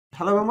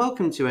Hello and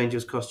welcome to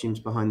Angel's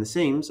Costumes Behind the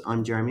Seams.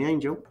 I'm Jeremy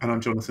Angel. And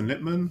I'm Jonathan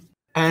Lippman.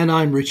 And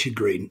I'm Richard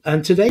Green.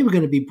 And today we're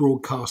going to be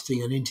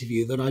broadcasting an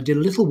interview that I did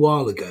a little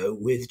while ago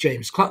with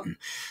James Clutton.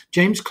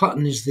 James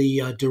Clutton is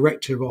the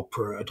director of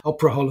opera at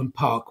Opera Holland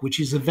Park, which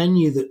is a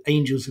venue that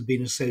Angels have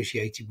been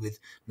associated with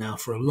now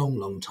for a long,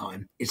 long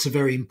time. It's a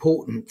very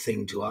important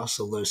thing to us,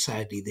 although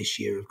sadly this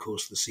year, of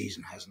course, the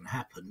season hasn't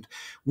happened.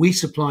 We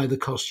supply the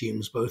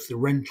costumes, both the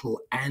rental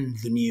and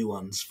the new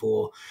ones,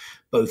 for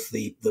both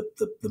the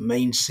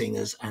main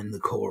singers and the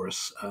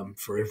chorus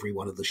for every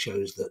one of the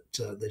shows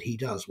that he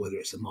does, whether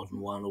it's a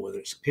modern one or whether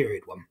it's a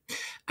period one.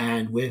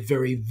 And we're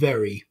very,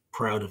 very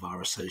proud of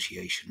our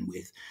association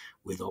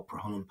with Opera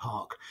Holland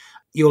Park.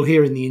 You'll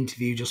hear in the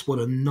interview just what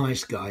a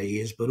nice guy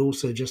he is, but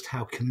also just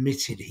how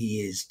committed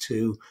he is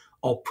to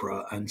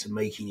opera and to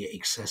making it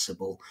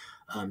accessible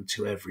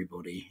to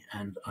everybody.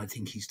 And I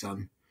think he's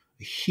done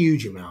a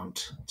huge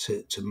amount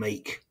to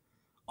make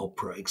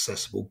opera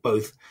accessible,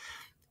 both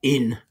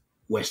in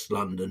West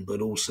London, but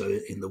also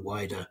in the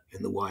wider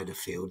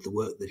field. The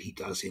work that he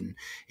does in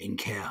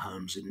care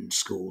homes and in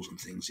schools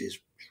and things is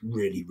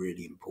really,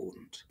 really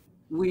important.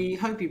 We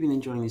hope you've been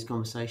enjoying these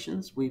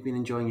conversations. We've been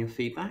enjoying your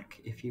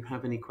feedback. If you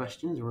have any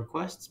questions or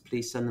requests,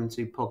 please send them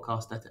to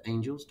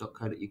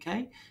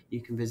podcast@angels.co.uk.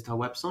 You can visit our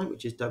website,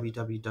 which is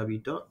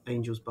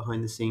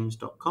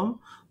www.angelsbehindtheseams.com,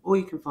 or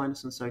you can find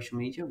us on social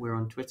media. We're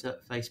on Twitter,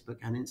 Facebook,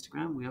 and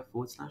Instagram. We are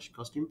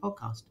 /costume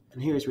podcast.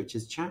 And here is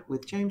Richard's chat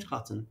with James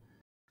Clutton.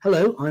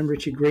 Hello, I'm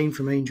Richard Green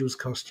from Angels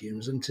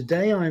Costumes, and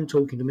today I'm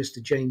talking to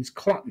Mr. James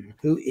Clutton,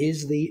 who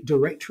is the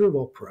Director of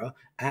Opera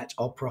at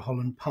Opera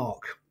Holland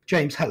Park.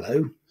 James,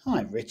 hello.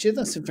 Hi, Richard.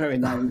 That's a very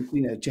nice,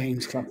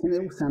 James Clutton. It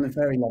all sounded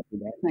very lovely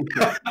there. Thank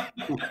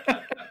you.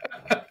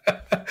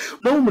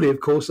 Normally, of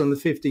course, on the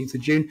 15th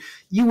of June,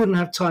 you wouldn't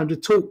have time to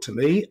talk to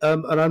me,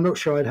 and I'm not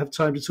sure I'd have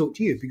time to talk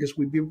to you because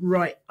we'd be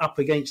right up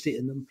against it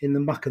in the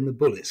muck and the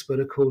bullets. But,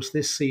 of course,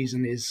 this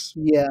season is...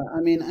 Yeah,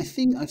 I mean, I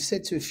think I've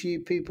said to a few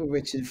people,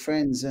 Richard,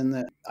 friends, and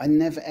that I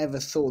never, ever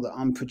thought that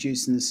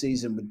producing the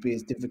season would be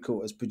as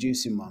difficult as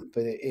producing one,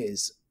 but it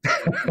is.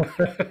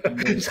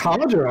 It's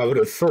harder, I would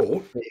have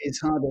thought.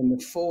 It's harder, and the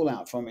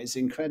fallout from it is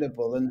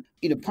incredible. And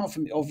apart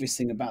from the obvious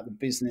thing about the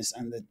business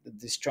and the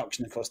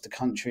destruction across the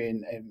country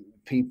and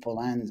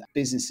people and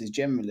businesses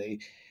generally,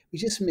 we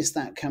just miss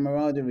that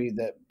camaraderie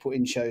that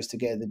putting shows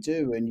together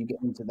do. And you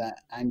get into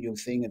that annual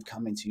thing of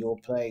coming to your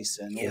place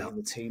and all of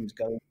the teams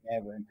going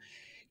there. And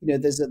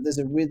there's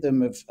a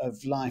rhythm of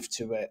life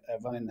to it,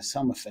 running a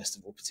summer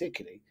festival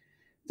particularly,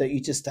 that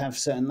you just have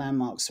certain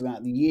landmarks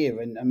throughout the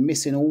year, and I'm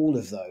missing all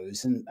of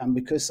those. And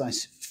because I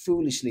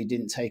foolishly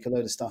didn't take a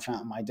load of stuff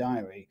out of my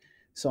diary,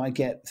 so I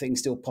get things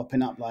still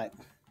popping up like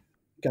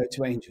go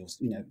to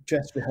Angels,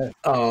 dress rehearsal.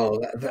 Oh,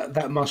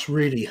 that must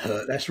really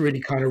hurt. That's really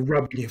kind of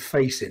rubbing your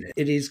face in it.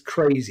 It is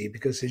crazy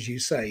because, as you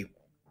say,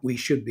 we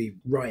should be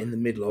right in the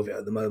middle of it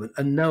at the moment,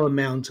 and no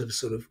amount of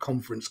sort of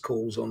conference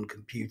calls on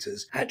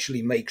computers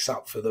actually makes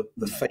up for the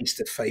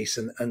face-to-face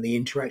and the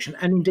interaction,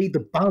 and indeed the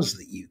buzz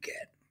that you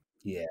get.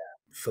 Yeah.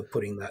 For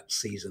putting that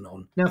season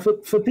on. Now,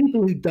 for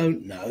people who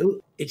don't know,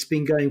 it's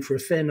been going for a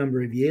fair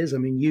number of years. I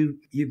mean,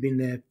 you've been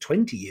there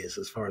 20 years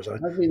as far as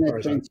I've been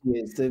there 20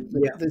 years.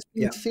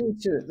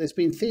 There's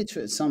been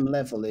theatre at some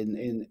level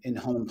in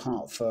Holland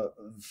Park for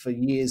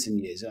years and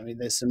years. I mean,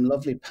 there's some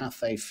lovely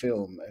Pathé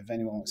film, if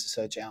anyone wants to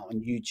search it out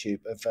on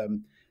YouTube, of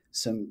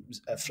some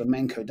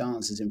flamenco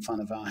dancers in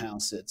front of our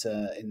house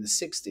in the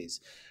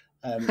 60s.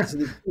 So there's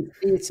been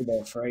theatre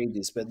there for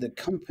ages, but the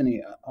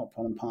company at Opera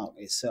Holland Park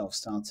itself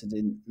started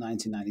in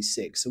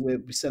 1996. So we'll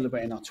be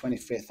celebrating our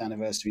 25th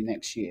anniversary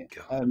next year.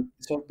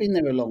 So I've been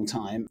there a long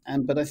time,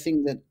 but I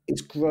think that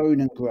it's grown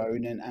and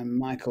grown. And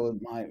Michael,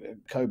 my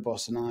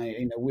co-boss, and I,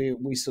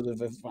 we sort of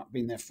have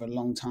been there for a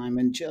long time,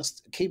 and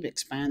just keep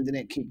expanding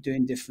it, keep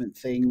doing different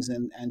things,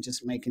 and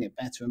just making it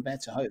better and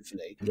better,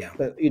 hopefully. Yeah.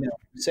 But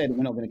said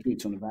we're not going to keep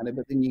talking about it,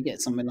 but then you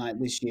get something like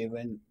this year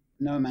and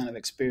no amount of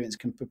experience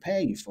can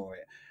prepare you for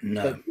it.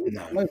 No.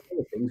 Most of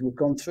the things we've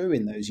gone through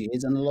in those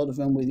years, and a lot of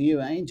them with you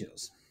at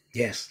Angels.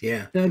 Yes,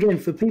 yeah. Now, again,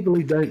 for people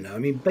who don't know, I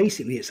mean,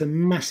 basically it's a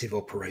massive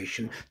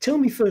operation. Tell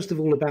me, first of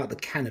all, about the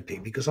canopy,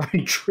 because I'm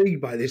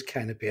intrigued by this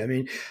canopy. I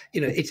mean,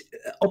 it's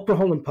Opera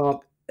Holland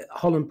Park.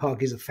 Holland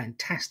Park is a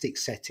fantastic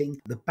setting.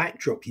 The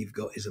backdrop you've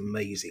got is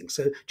amazing.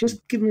 So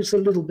just give us a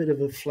little bit of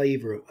a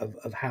flavour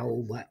of how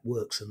all that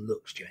works and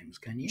looks, James,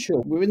 can you?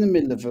 Sure. We're in the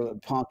middle of a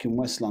park in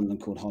West London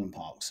called Holland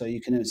Park. So you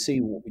can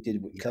see what we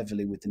did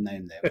cleverly with the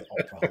name there, with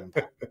Opera Holland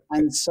Park.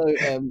 And so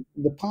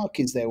the park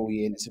is there all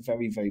year, and it's a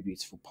very, very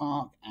beautiful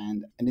park.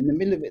 And in the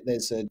middle of it,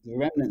 there's the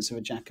remnants of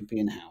a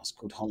Jacobean house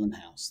called Holland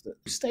House that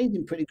stayed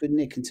in pretty good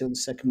nick until the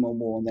Second World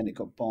War, and then it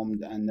got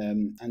bombed.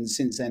 And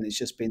since then, it's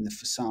just been the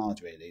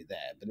facade really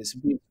there. But it's a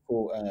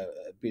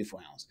beautiful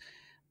house.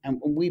 And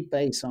when we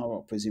base our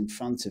operas in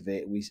front of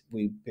it,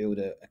 we build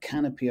a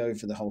canopy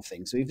over the whole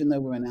thing. So even though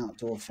we're an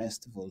outdoor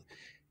festival,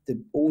 the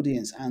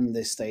audience and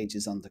the stage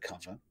is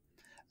undercover.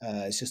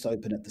 It's just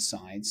open at the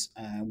sides.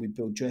 We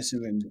build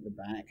dressing rooms at the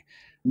back.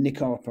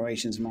 Nick, our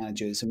operations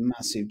manager, it's a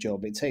massive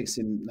job. It takes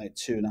him like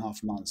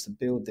 2.5 months to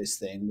build this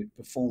thing. We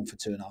perform for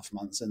 2.5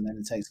 months, and then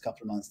it takes a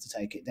couple of months to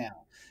take it down.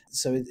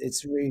 So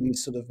it's really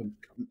sort of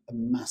a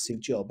massive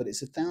job. But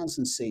it's a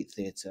 1,000-seat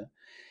theatre.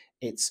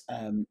 It's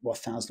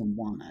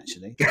 1,001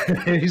 actually.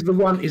 Is the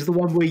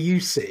one where you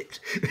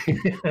sit.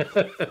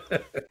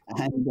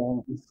 And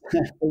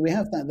we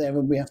have that there,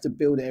 and we have to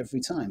build it every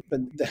time.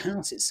 But the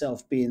house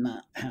itself, being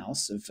that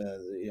house of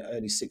the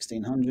early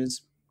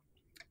 1600s,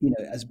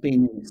 has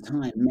been in its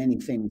time many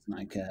things,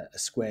 like a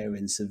square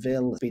in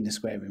Seville, been a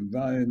square in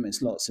Rome.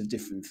 It's lots of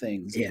different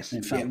things. Yes.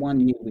 And in fact, one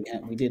year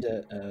we did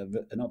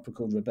an opera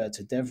called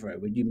Roberta Devereux,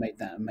 where you made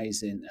that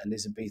amazing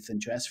Elizabethan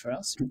dress for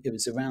us. It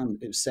was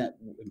set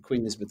when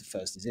Queen Elizabeth I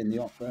is in the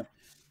opera.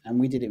 And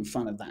we did it in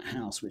front of that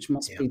house, which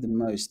must be the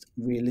most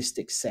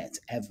realistic set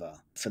ever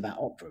for that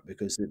opera,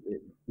 because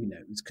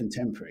it's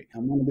contemporary.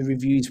 And one of the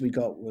reviews we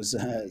got was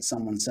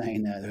someone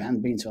saying, who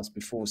hadn't been to us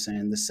before,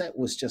 saying the set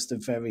was just a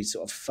very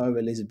sort of faux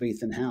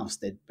Elizabethan house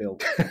they'd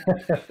built.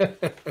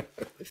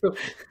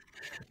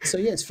 So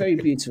yeah, it's very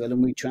beautiful,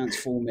 and we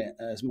transform it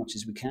as much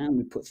as we can.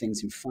 We put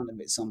things in front of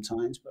it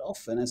sometimes, but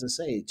often, as I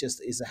say, it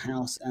just is a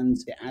house, and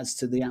it adds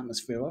to the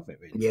atmosphere of it,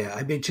 really. Yeah,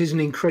 I mean, it is an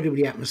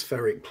incredibly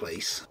atmospheric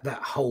place.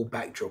 That whole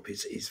backdrop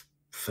is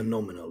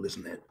phenomenal,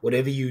 isn't it?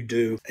 Whatever you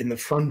do in the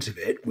front of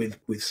it with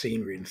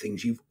scenery and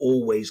things, you've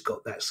always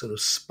got that sort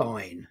of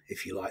spine,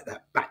 if you like,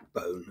 that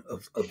backbone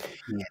of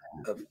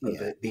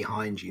it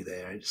behind you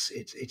there.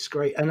 It's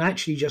great. And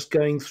actually just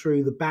going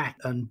through the back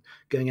and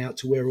going out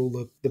to where all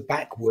the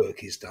back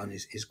work is done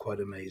is quite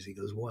amazing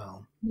as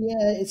well.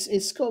 Yeah,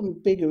 it's gotten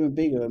bigger and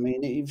bigger. I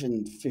mean,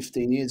 even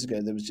 15 years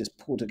ago, there was just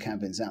porter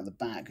cabins out the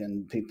back,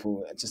 and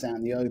people just out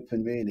in the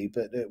open, really.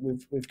 But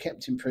we've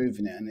kept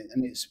improving it,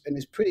 and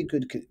it's pretty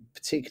good,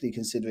 particularly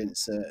considering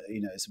it's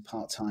a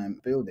part-time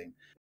building.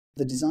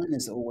 The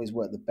designers that always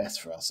work the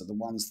best for us are the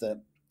ones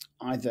that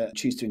either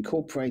choose to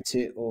incorporate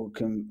it or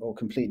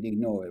completely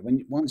ignore it.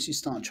 Once you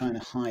start trying to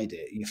hide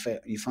it, you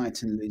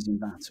fight a losing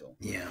battle.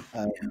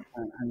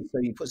 And so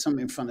you put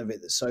something in front of it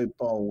that's so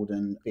bold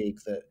and big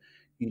that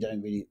you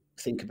don't really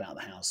think about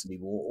the house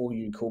anymore, or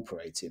you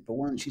incorporate it. But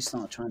once you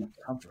start trying to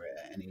cover it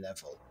at any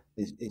level,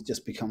 it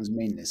just becomes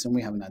meaningless. And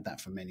we haven't had that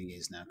for many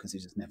years now, because it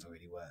just never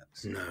really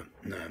works. No.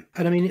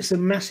 And I mean, it's a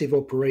massive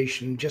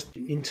operation just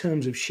in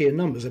terms of sheer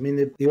numbers. I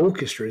mean, the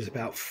orchestra is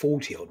about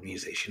 40-odd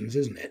musicians,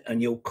 isn't it?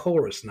 And your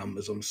chorus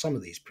numbers on some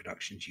of these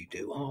productions you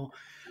do are,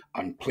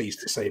 I'm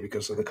pleased to say,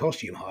 because of the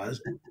costume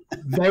hires,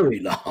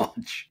 very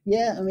large.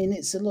 Yeah, I mean,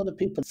 it's a lot of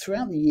people.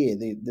 Throughout the year,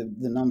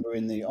 the number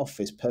in the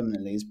office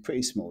permanently is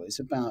pretty small. It's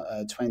about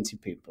 20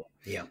 people.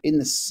 Yeah. In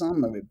the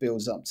summer, it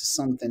builds up to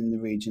something in the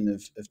region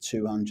of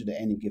 200 at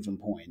any given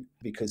point,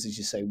 because, as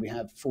you say, we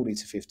have 40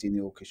 to 50 in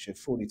the orchestra,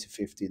 40 to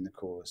 50 in the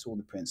chorus, all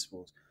the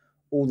principals,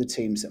 all the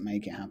teams that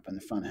make it happen,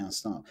 the front house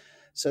staff.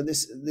 So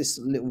this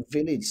little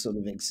village sort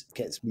of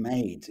gets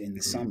made in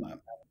the summer.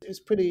 It's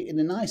pretty, in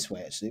a nice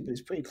way actually, but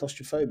it's pretty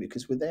claustrophobic,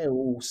 because we're there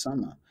all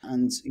summer,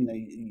 and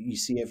you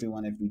see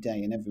everyone every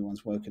day, and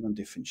everyone's working on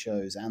different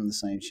shows and the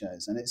same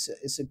shows, and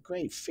it's a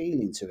great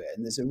feeling to it,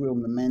 and there's a real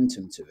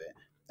momentum to it.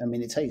 I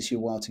mean, it takes you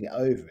a while to get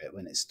over it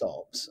when it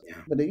stops.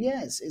 Yeah. But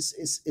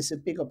it's a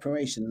big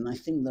operation, and I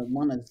think that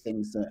one of the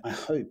things that I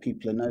hope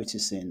people are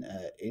noticing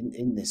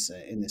in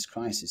this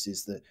crisis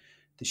is that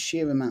the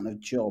sheer amount of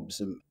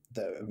jobs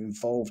that are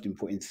involved in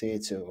putting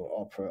theatre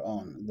or opera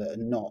on that are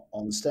not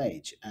on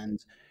stage. And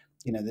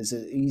there's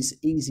an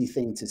easy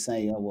thing to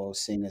say, oh, well,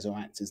 singers or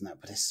actors and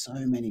that, but there's so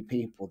many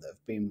people that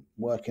have been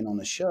working on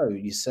a show,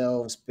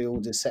 yourselves,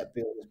 builders, set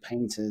builders,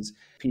 painters,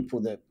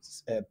 people that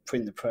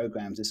print the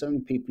programs. There's so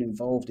many people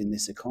involved in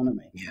this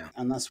economy. Yeah.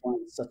 And that's why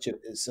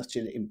it's such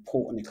an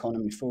important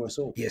economy for us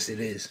all. Yes, it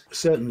is.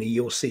 Certainly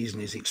your season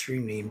is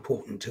extremely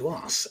important to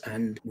us,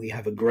 and we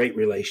have a great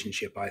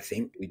relationship, I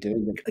think. We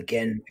do.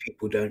 Again,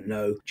 people don't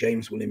know,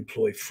 James will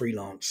employ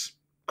freelance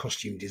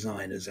costume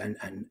designers and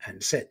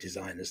set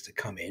designers to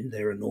come in.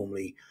 There are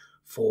normally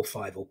 4,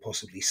 5, or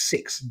possibly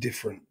 6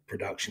 different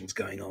productions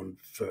going on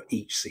for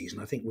each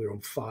season. I think we're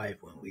on 5,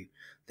 weren't we,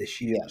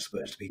 this year? Yeah, It's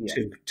supposed to be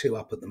yeah. two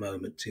up at the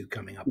moment, 2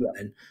 coming up, Yeah. and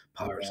then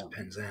Pirates Yeah. of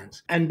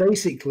Penzance. And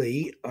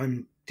basically,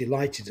 I'm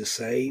delighted to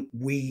say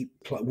we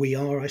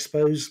are, I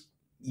suppose,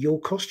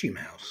 your costume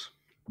house.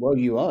 Well,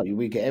 you are.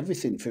 We get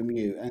everything from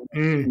you,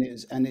 and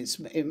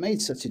it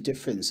made such a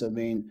difference. I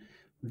mean,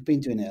 we've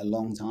been doing it a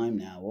long time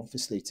now,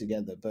 obviously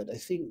together, but I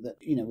think that,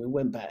 we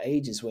went back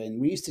ages when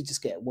we used to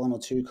just get 1 or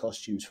 2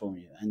 costumes from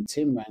you. And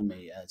Tim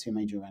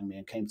Angel rang me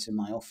and came to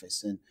my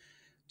office and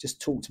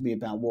just talked to me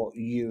about what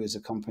you as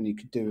a company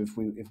could do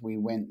if we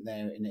went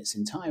there in its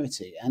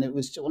entirety. And it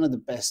was one of the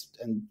best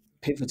and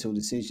pivotal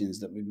decisions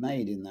that we've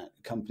made in that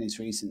company's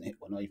recent,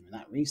 well, not even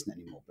that recent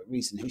anymore, but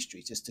recent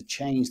history, just to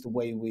change the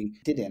way we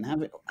did it and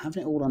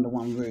having it all under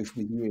one roof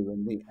with you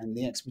and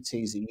the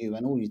expertise that you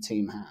and all your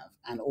team have,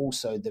 and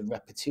also the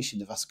repetition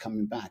of us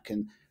coming back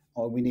and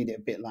oh, we need it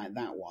a bit like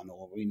that one,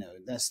 or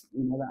that's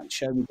that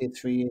show we did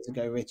 3 years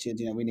ago, Richard.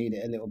 We need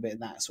it a little bit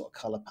that sort of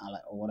color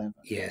palette or whatever.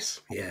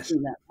 Yes.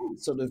 That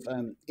sort of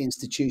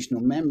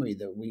institutional memory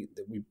that we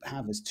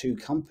have as two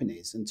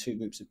companies and two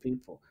groups of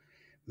people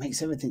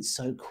makes everything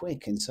so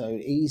quick and so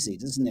easy,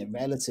 doesn't it?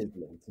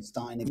 Relatively to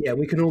starting. Yeah,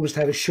 we can almost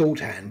have a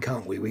shorthand,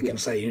 can't we? We can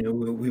say,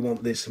 we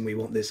want this and we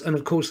want this, and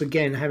of course,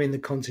 again, having the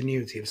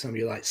continuity of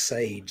somebody like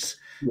Sades,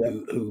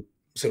 who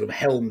sort of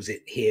helms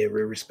it here,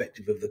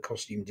 irrespective of the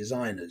costume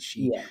designers.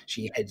 She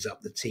heads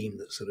up the team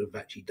that sort of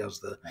actually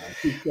does the.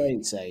 She's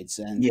great, Sades,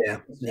 and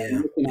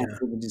looking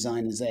at all the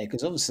designers there,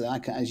 because obviously,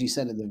 as you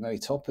said at the very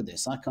top of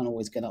this, I can't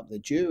always get up the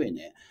due in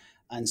it.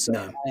 And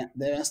so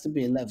there has to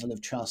be a level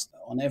of trust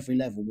on every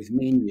level with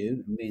me and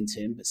you, and me and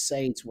Tim, but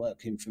Sades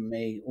working for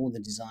me, all the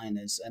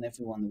designers and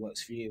everyone that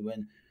works for you.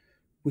 And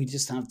we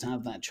just have to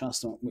have that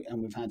trust, and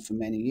we've had for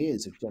many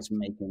years of just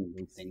making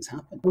these things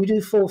happen. We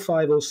do 4,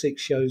 5 or 6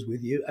 shows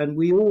with you, and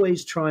we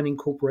always try and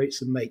incorporate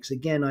some makes.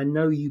 Again, I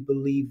know you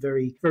believe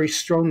very, very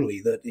strongly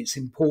that it's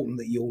important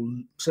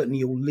that certainly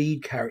your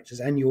lead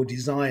characters and your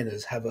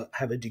designers have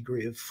a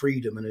degree of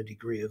freedom and a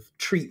degree of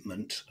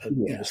treatment,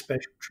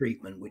 special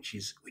treatment, which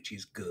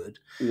is good.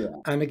 Yeah.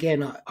 And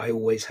again, I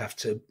always have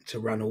to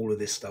run all of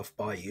this stuff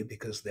by you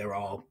because there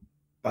are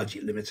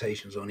budget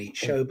limitations on each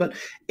show, but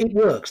it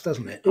works,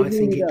 doesn't it? I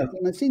think it does.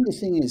 And I think the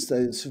thing is,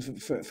 though,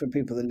 for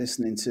people that are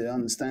listening to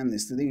understand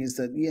this, the thing is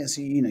that, yes,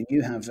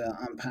 you have an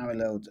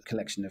unparalleled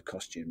collection of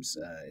costumes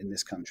in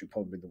this country,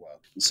 probably the world.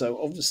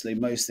 So obviously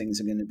most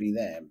things are going to be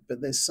there, but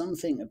there's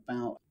something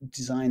about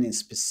designing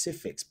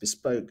specifics,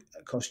 bespoke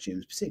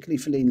costumes, particularly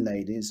for leading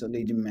ladies or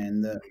leading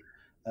men, that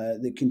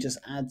can just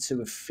add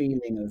to a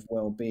feeling of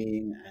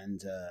well-being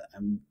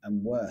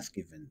and worth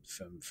given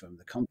from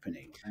the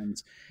company,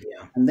 and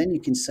then you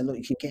can say, look,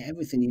 you can get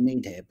everything you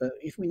need here, but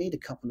if we need a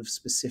couple of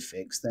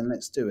specifics, then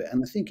let's do it.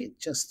 And I think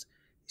it's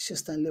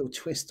just that little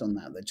twist on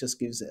that just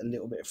gives it a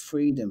little bit of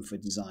freedom for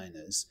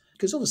designers,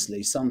 because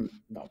obviously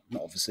not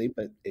obviously,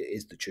 but it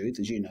is the truth,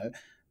 as you know,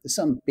 there's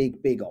some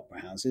big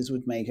opera houses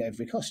would make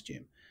every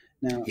costume.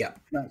 Now,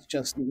 that's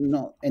just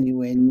not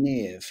anywhere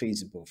near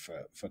feasible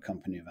for a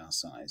company of our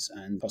size,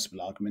 and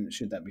possible argument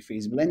should that be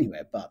feasible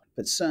anywhere, but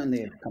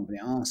certainly a company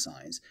our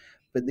size.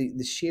 But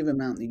the sheer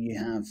amount that you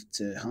have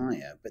to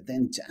hire, but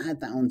then to add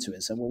that onto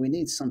it, so, well, we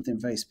need something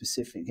very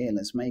specific here,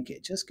 let's make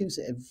it, just gives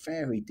it a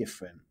very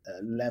different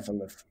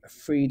level of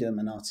freedom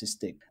and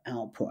artistic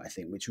output, I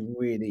think, which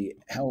really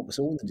helps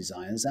all the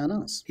designers and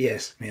us.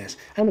 Yes.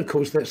 And of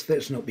course,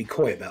 let's not be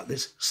coy about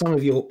this. Some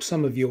of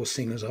your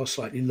singers are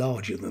slightly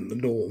larger than the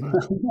norm.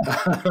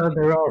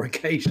 There are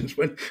occasions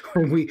when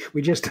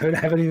we just don't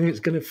have anything that's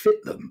going to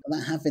fit them.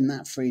 And having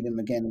that freedom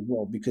again as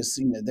well, because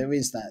there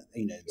is that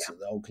sort of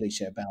the old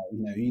cliche about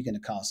you're going to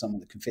cast someone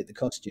that can fit the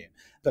costume.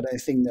 But I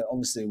think that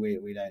obviously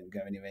we don't go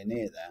anywhere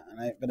near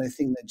that. But I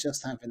think that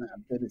just having that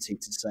ability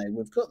to say,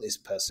 we've got this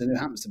person who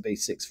happens to be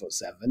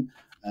 6'7".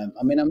 I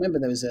remember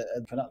there was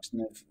a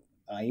production of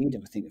Aida,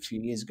 I think, a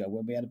few years ago,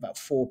 where we had about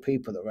 4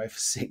 people that were over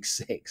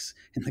 6'6"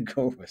 in the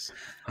chorus.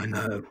 I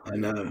know.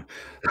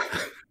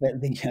 But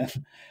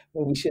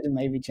well, we should have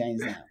maybe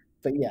changed that.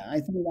 But yeah,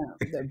 I think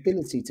that the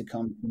ability to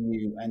come to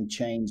you and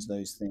change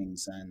those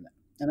things, and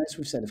as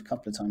we've said a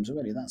couple of times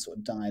already, that sort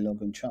of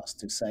dialogue and trust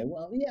to say,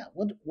 well,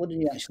 what do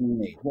you actually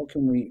need? What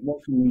can we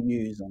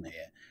use on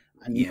here?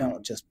 And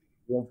not just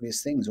the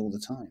obvious things all the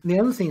time. The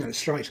other thing that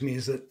strikes me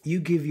is that you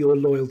give your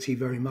loyalty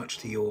very much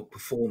to your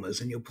performers,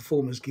 and your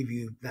performers give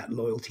you that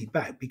loyalty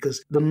back,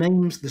 because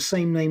the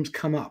same names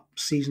come up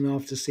season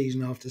after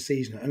season after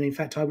season. And in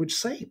fact, I would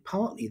say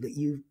partly that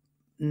you've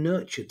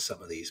nurtured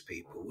some of these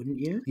people, wouldn't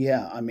you?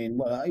 Yeah,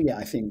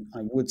 I think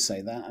I would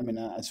say that.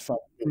 It's fun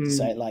to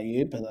say it like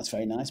you, but that's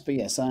very nice. But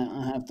yes, I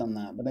have done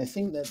that. But I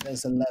think that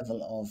there's a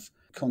level of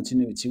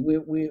continuity.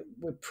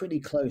 We're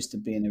pretty close to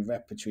being a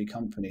repertory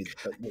company.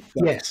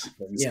 But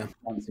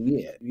once a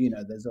year,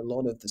 there's a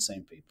lot of the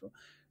same people.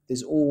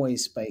 There's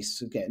always space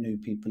to get new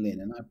people in,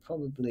 and I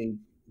probably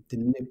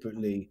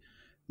deliberately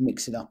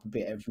mix it up a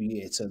bit every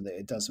year so that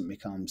it doesn't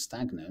become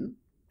stagnant.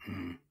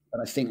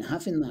 But I think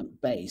having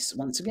that base,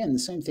 once again, the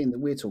same thing that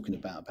we're talking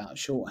about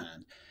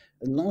shorthand,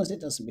 as long as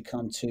it doesn't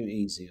become too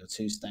easy or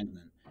too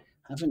stagnant,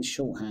 having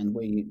shorthand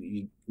where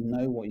you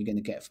know what you're going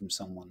to get from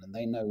someone and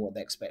they know what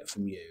they expect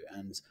from you,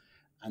 and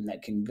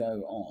that can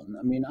go on.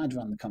 I'd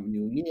run the company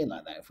all year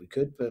like that if we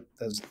could, but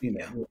there's, we've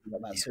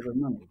got that sort of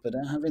money. But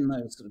having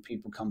those sort of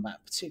people come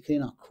back,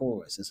 particularly in our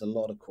chorus, there's a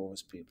lot of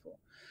chorus people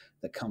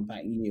that come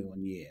back year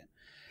on year.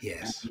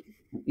 Yes.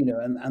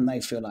 And they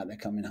feel like they're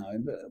coming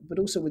home, but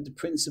also with the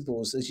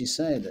principals, as you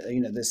said,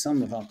 there's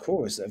some of our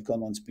chorus that have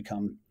gone on to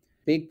become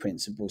big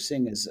principal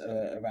singers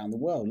around the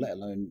world, let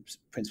alone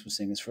principal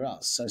singers for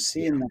us. So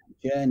seeing that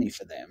journey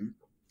for them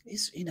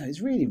is,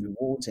 it's really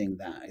rewarding.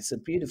 That it's a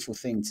beautiful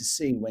thing to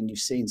see when you've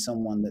seen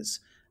someone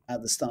that's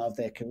at the start of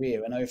their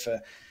career and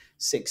over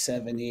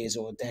 6-7 years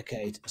or a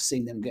decade,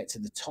 seeing them get to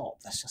the top.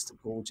 That's just a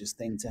gorgeous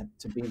thing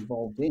to be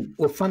involved in.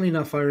 Well, funnily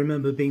enough, I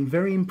remember being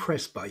very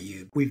impressed by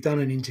you. We've done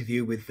an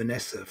interview with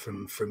Vanessa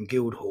from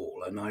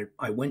Guildhall, and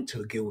I went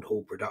to a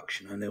Guildhall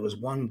production, and there was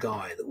one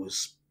guy that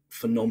was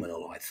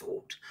phenomenal, I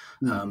thought.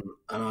 And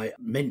I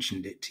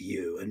mentioned it to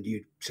you, and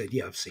you said,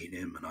 yeah, I've seen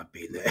him and I've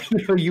been there.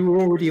 You were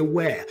already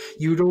aware.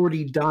 You'd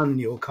already done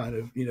your kind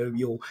of,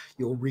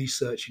 your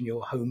research and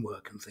your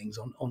homework and things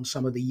on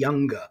some of the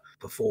younger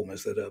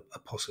performers that are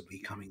possibly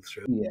coming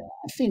through. Yeah,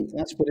 I think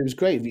that's what it was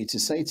great of you to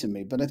say to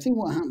me. But I think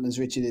what happens,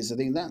 Richard, is I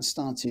think that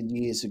started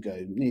years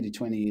ago, nearly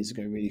 20 years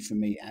ago, really, for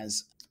me,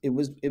 as it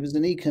was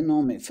an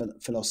economic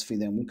philosophy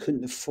then. We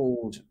couldn't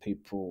afford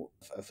people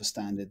of a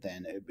standard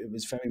then. It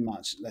was very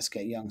much, let's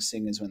get young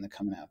singers when they're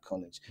coming out of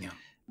college. Yeah.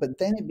 But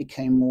then it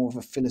became more of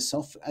a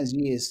philosophical, as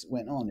years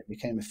went on, it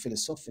became a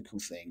philosophical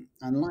thing.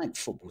 And like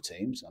football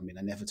teams, I mean,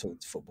 I never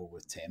talked football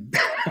with Tim.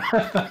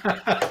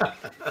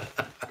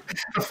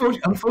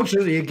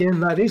 Unfortunately,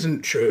 again, that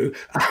isn't true.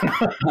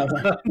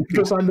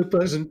 Because I'm the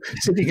person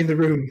sitting in the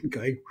room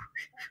going...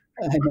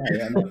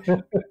 I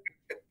know.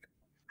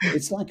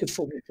 It's like a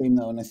football team,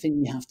 though, and I think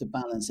you have to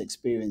balance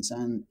experience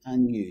and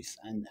youth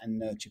and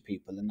nurture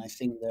people. And I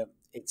think that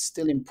it's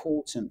still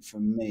important for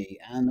me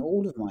and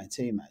all of my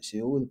team, actually,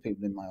 all the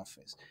people in my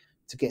office,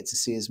 to get to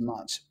see as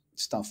much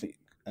stuff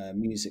at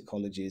music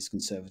colleges,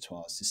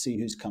 conservatoires, to see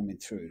who's coming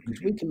through,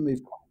 because we can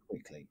move quite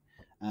quickly.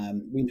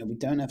 We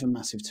don't have a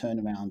massive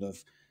turnaround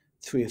of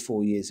 3 or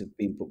 4 years of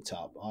being booked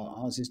up.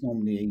 Ours is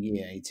normally a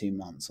year, 18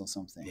 months or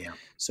something. Yeah.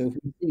 So if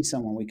we see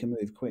someone, we can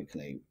move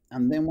quickly.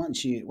 And then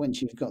once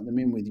you've got them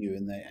in with you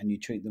and you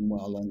treat them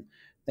well and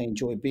they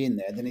enjoy being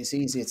there, then it's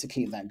easier to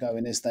keep that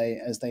going as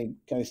they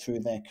go through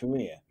their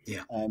career.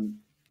 Yeah.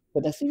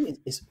 But I think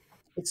it's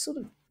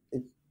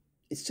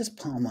just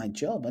part of my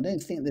job. I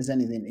don't think there's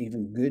anything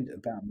even good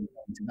about me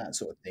going to that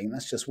sort of thing.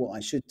 That's just what I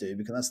should do,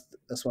 because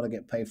that's what I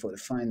get paid for, to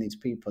find these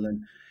people,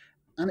 and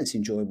it's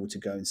enjoyable to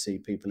go and see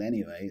people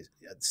anyway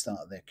at the start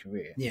of their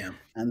career. Yeah.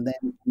 And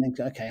then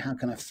go, okay, how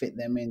can I fit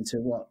them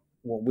into what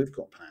we've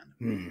got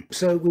planned?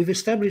 So we've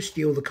established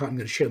you're the kind, I'm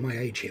going to show my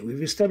age here.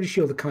 We've established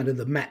you're the kind of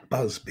the Matt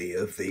Busby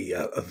of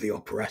the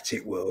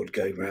operatic world,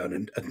 going around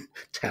and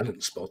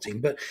talent spotting.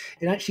 But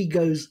it actually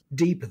goes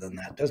deeper than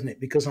that, doesn't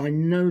it? Because I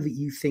know that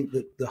you think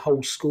that the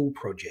whole school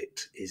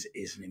project is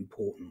an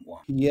important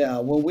one. Yeah,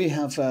 well, we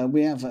have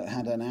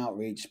had an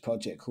outreach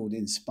project called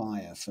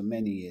Inspire for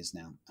many years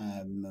now,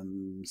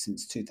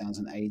 since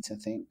 2008, I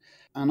think.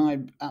 And I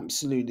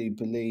absolutely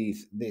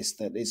believe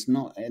that it's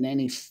not in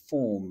any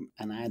form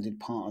an added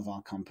part of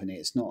our company.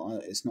 It's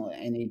not at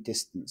any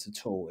distance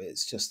at all.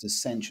 It's just as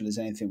central as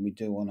anything we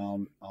do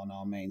on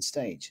our main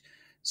stage.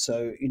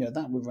 So,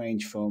 that would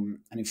range from,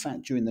 and in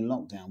fact, during the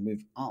lockdown,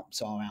 we've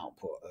upped our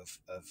output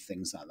of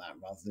things like that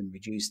rather than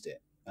reduced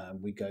it.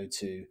 We go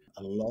to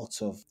a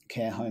lot of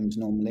care homes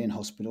normally in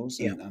hospitals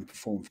and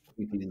perform for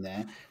people in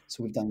there.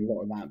 So we've done a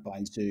lot of that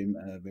by Zoom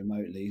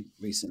remotely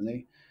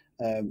recently.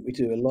 We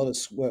do a lot of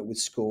work with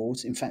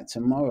schools. In fact,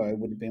 tomorrow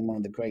would have been one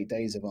of the great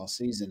days of our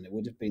season. It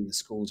would have been the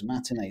school's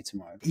matinee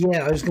tomorrow.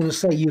 Yeah, I was going to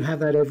say, you have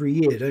that every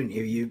year, don't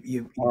you?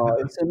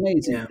 It's an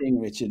amazing thing,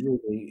 Richard,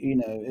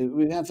 really.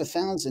 We have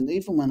 1,000,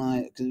 even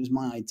because it was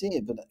my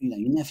idea, but,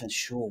 you're never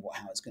sure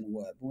how it's going to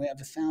work. But we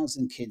have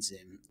 1,000 kids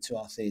in to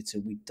our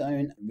theatre. We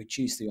don't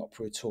reduce the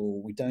opera at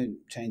all. We don't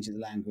change the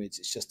language.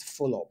 It's just a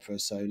full opera.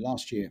 So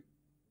last year,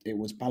 it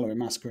was Ballerina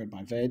Masquerade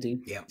by Verdi,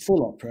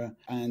 full opera,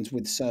 and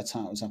with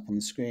surtitles up on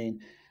the screen.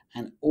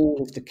 And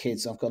all of the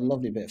kids, I've got a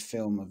lovely bit of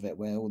film of it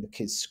where all the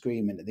kids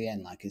screaming at the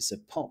end like it's a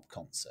pop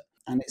concert.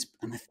 And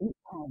I think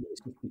part of it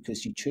is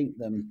because you treat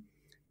them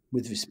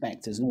with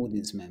respect as an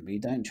audience member. We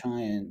don't try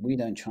and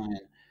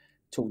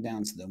talk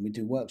down to them. We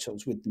do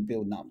workshops with them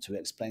building up to it,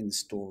 explain the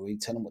story,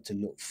 tell them what to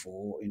look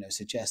for,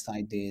 suggest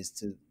ideas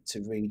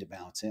to read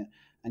about it.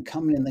 And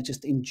coming in, they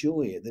just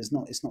enjoy it. It's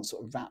not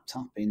sort of wrapped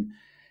up in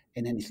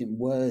anything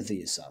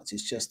worthy as such.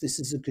 It's just, this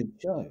is a good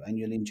show and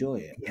you'll enjoy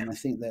it. Yeah. And I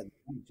think that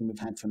the action we've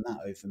had from that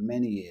over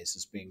many years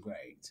has been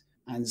great.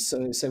 And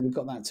so we've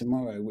got that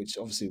tomorrow, which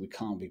obviously we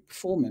can't be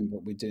performing,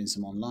 but we're doing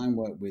some online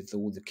work with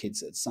all the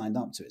kids that signed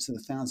up to it. So the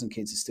 1,000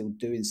 kids are still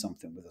doing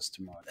something with us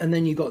tomorrow. And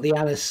then you've got the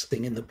Alice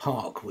thing in the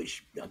park,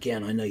 which,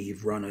 again, I know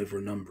you've run over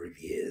a number of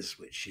years,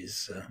 which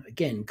is,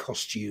 again,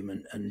 costume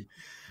and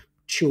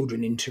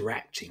children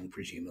interacting,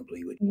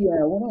 presumably.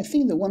 Yeah, well, I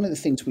think that one of the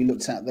things we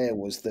looked at there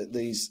was that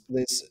there's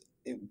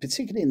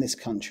particularly in this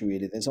country,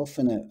 really, there's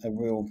often a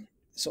real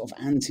sort of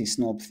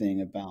anti-snob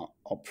thing about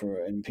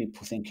opera and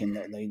people thinking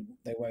that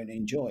they won't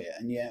enjoy it.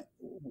 And yet,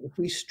 if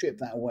we strip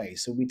that away,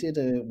 so we did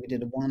a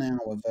 1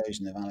 hour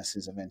version of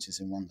Alice's Adventures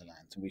in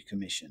Wonderland that we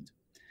commissioned.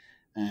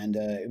 And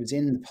it was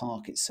in the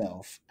park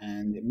itself,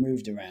 and it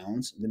moved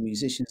around. The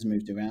musicians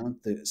moved around,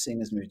 the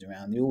singers moved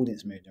around, the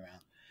audience moved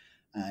around,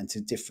 and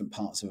to different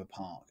parts of a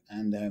park.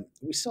 And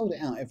we sold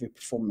it out every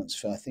performance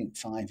for, I think,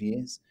 5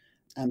 years.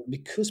 And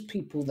because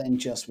people then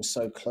just were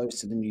so close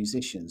to the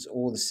musicians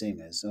or the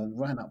singers,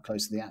 right up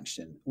close to the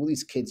action, all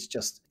these kids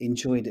just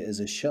enjoyed it as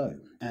a show.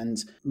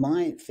 And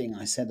my thing,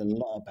 I said a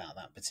lot about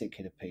that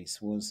particular piece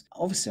was,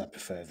 obviously I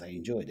prefer if they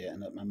enjoyed it,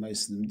 and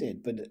most of them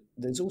did, but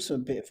there's also a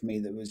bit of me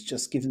that was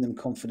just giving them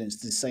confidence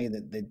to say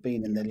that they'd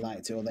been and they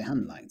liked it or they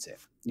hadn't liked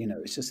it. You know,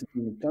 it's just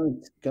go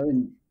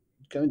and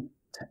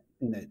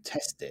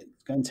test it,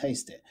 go and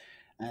taste it.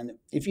 And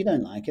if you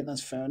don't like it,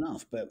 that's fair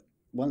enough. But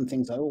one of the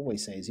things I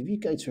always say is, if you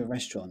go to a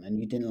restaurant and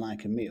you didn't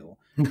like a meal,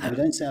 you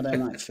don't say I don't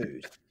like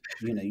food.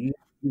 You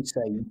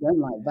say you don't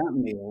like that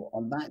meal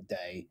on that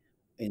day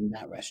in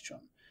that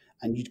restaurant,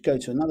 and you'd go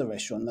to another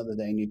restaurant another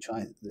day and you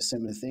try the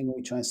similar thing, or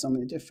you try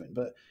something different.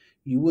 But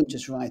you wouldn't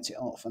just write it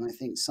off. And I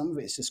think some of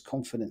it's just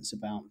confidence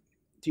about,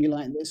 do you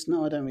like this?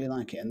 No, I don't really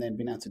like it. And then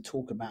being able to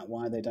talk about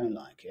why they don't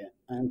like it.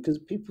 And because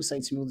people say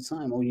to me all the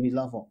time, "Oh, you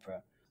love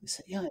opera." I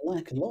say, yeah, I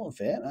like a lot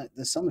of it.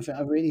 There's some of it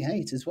I really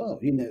hate as well.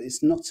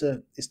 It's not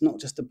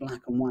just a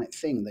black and white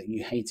thing that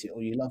you hate it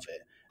or you love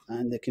it.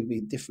 And there can be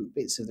different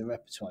bits of the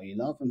repertoire you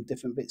love and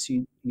different bits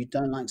you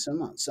don't like so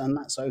much. And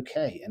that's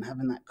okay. And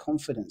having that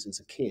confidence as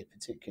a kid,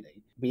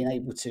 particularly, being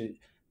able to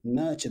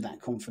nurture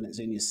that confidence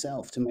in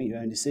yourself to make your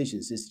own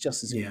decisions is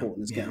just as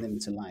important as getting them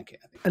to like it,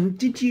 I think. And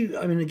did you,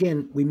 I mean,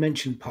 again, we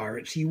mentioned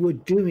Pirates, you were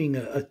doing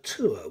a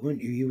tour,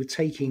 weren't you? You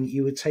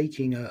were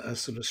taking a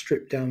sort of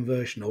stripped down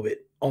version of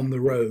it on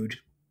the road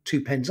to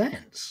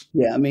Penzance.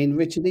 Yeah, I mean,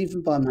 Richard,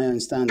 even by my own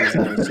standards,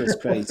 that was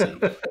just crazy.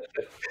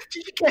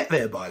 Did you get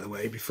there, by the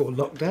way, before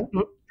lockdown?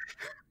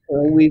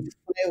 We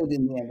failed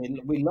in the end.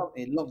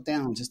 It locked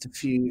down just a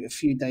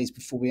few days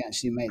before we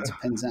actually made it to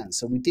Penzance.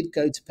 So we did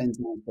go to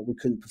Penzance, but we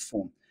couldn't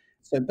perform.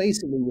 So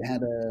basically, we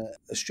had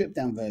a stripped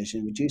down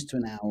version, reduced to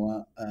an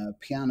hour,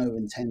 piano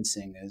and 10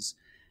 singers,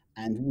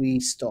 and we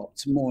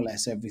stopped more or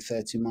less every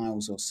 30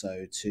 miles or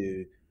so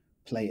to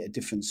play at a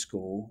different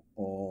school.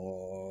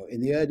 Or in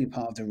the early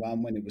part of the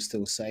run, when it was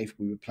still safe,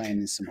 we were playing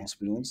in some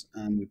hospitals,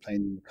 and we played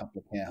in a couple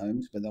of care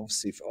homes, but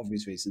obviously for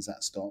obvious reasons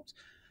that stopped.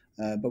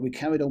 But we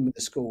carried on with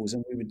the schools,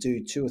 and we would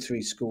do 2 or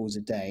 3 schools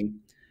a day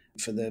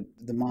for the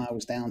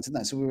miles down to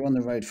that. So we were on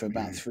the road for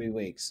about 3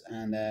 weeks,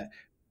 and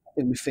I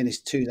think we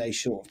finished 2 days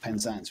short of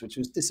Penzance, which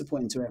was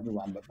disappointing to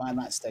everyone. But by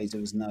that stage, there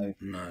was no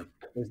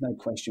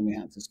question we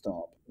had to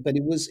stop. But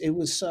it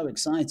was so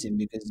exciting,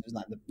 because it was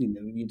like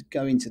you'd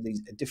go into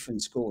a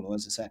different school, or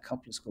as I say, a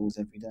couple of schools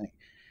every day,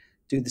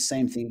 do the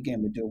same thing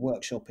again. We'd do a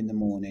workshop in the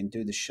morning,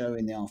 do the show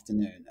in the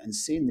afternoon, and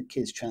seeing the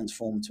kids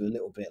transform to a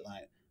little bit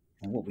like,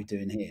 well, what are we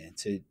doing here,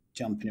 to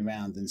jumping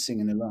around and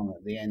singing along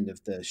at the end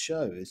of the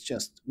show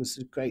was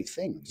a great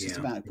thing. It's just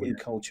about putting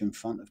culture in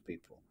front of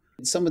people.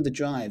 Some of the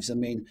drives, I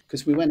mean,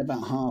 because we went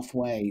about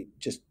halfway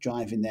just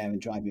driving there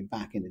and driving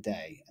back in a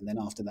day, and then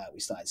after that we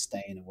started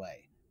staying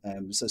away.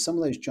 So some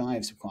of those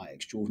drives were quite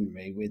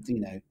extraordinary. With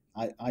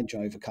I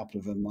drove a couple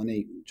of them,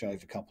 Monique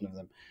drove a couple of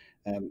them.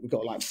 We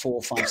got like 4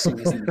 or 5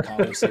 singers in the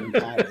car singing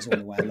Pirates all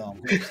the way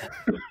along.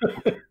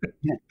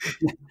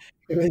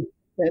 They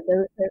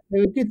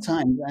were good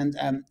times,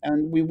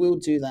 and we will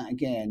do that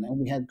again. And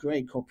we had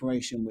great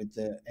cooperation with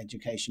the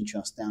Education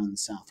Trust down in the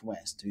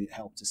southwest who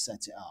helped to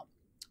set it up.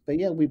 But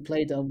yeah, we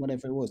played on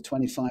whatever it was,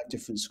 25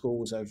 different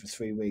schools over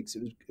 3 weeks.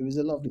 It was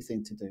a lovely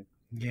thing to do.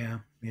 Yeah.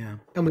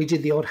 And we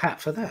did the odd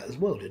hat for that as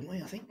well, didn't we,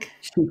 I think?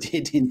 We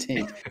did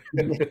indeed.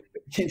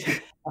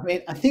 I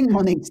mean, I think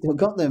Monique still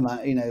got them.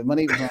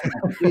 Monique was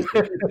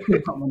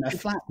like, on her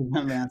flat,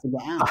 remember how to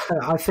get out.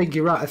 I think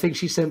you're right. I think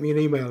she sent me an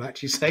email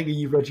actually saying, "Are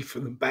you ready for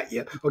them back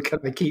yet? Or can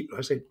I keep them?"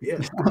 I said, "Yeah."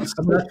 I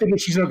think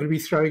she's not going to be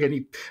throwing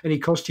any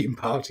costume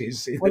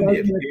parties. I was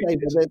going to say,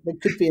 but there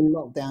could be a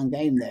lockdown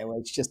game there where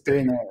it's just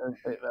doing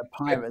a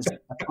pirate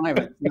night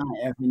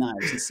every night.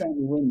 We should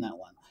certainly win that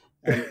one.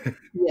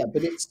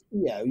 But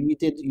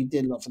you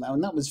did a lot for that,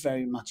 and that was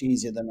very much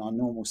easier than our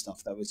normal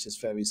stuff. That was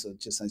just very sort of,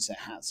 just like I say,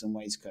 hats and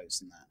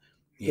waistcoats and that.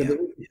 Yeah. So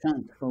the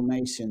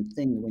transformation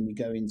thing, when you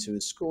go into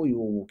a school, you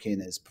all walk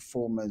in as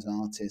performers,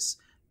 artists.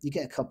 You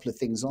get a couple of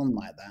things on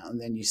like that,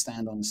 and then you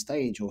stand on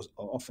stage, or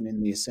often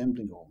in the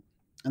assembly hall,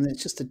 and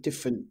it's just a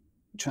different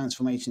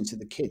transformation to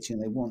the kids.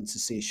 They want to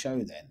see a show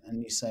then,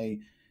 and you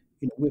say,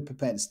 we're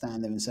prepared to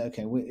stand there and say,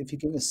 okay, if you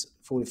give us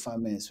 45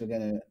 minutes, we're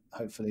going to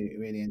hopefully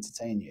really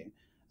entertain you.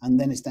 And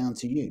then it's down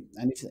to you.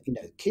 And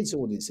if kids'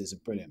 audiences are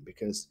brilliant,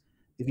 because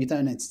if you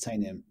don't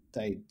entertain them,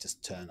 they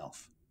just turn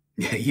off.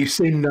 Yeah, you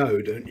say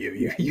no, don't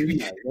you?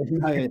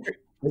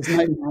 There's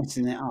no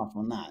messing it up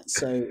on that.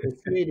 So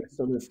it's really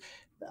sort of,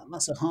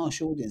 that's a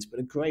harsh audience,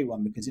 but a great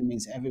one, because it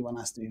means everyone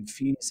has to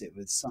infuse it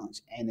with such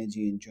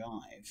energy and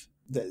drive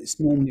that it's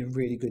normally a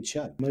really good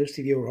show. Most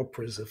of your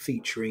operas are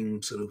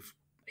featuring sort of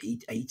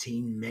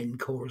 18 men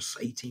chorus,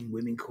 18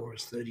 women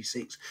chorus,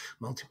 36.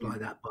 Multiply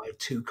that by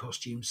 2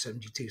 costumes,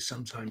 72,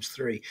 sometimes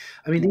 3.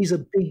 I mean, these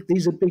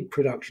are big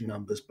production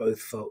numbers, both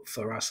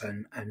for us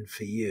and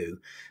for you.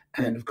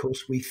 And of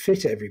course, we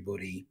fit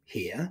everybody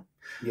here.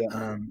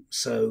 Yeah.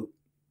 So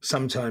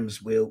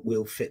sometimes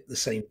we'll fit the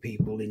same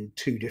people in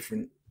 2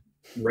 different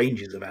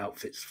ranges of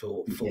outfits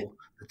for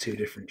the two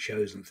different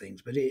shows and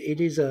things. But it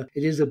is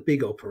a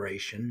big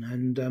operation,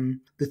 and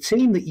the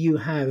team that you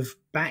have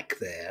back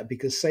there,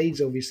 because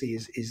Sades obviously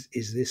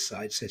is this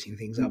side setting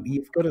things up.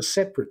 You've got a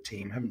separate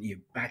team, haven't you,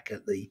 back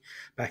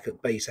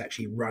at base,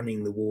 actually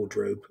running the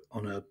wardrobe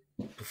on a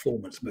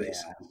performance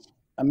basis. Yeah.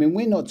 I mean,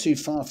 we're not too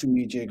far from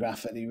you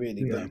geographically,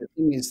 really. But the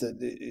thing is that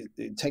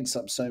it takes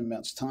up so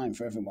much time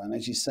for everyone.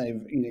 As you say,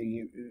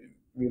 you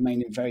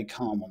remaining very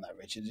calm on that,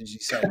 Richard. As you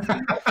say,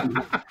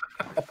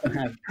 often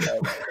have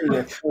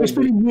it's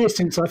been years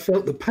since I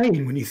felt the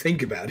pain when you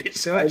think about it.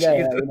 So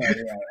actually,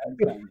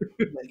 okay.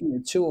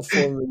 2 or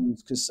 4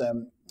 rooms, because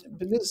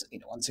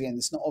once again,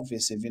 it's not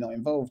obvious if you're not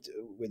involved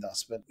with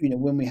us, but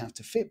when we have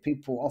to fit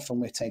people, often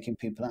we're taking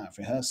people out of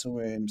rehearsal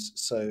rooms,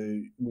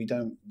 so we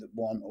don't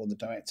want, or the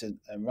director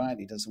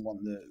rightly doesn't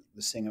want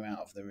the singer out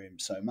of the room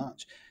so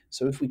much.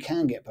 So if we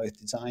can get both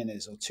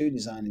designers or 2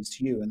 designers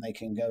to you, and they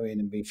can go in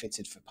and be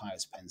fitted for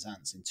Paris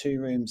Penzance in 2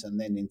 rooms and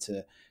then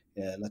into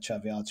La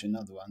Traviata in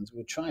other ones,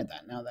 we'll try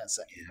that. Now that's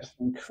an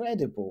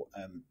incredible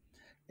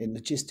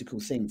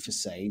logistical thing for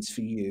Sades,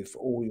 for you, for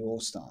all your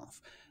staff.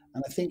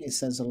 And I think it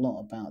says a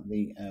lot about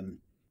the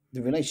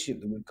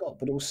relationship that we've got,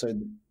 but also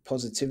the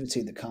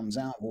positivity that comes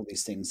out of all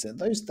these things. That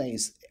those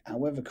days,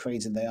 however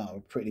crazy they are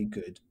pretty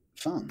good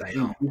fun. They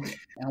are.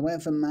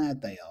 However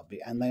mad they are,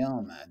 and they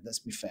are mad, let's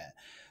be fair.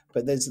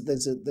 But there's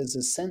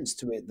a sense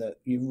to it that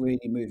you're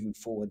really moving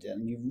forward,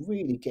 and you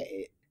really get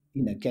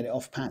it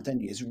off pat, don't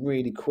you? It's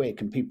really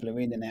quick, and people are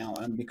in and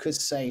out. And because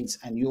Sades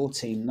and your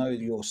team know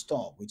your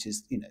stock, which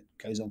is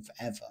goes on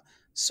forever,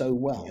 so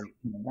well.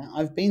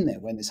 I've been there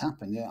when it's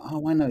happened.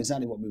 I know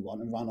exactly what we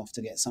want, and run off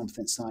to get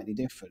something slightly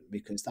different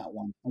because that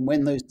one. And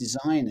when those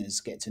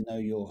designers get to know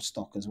your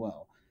stock as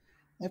well,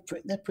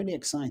 they're pretty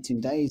exciting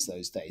days.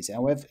 Those days,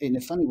 however, in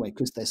a funny way,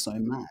 because they're so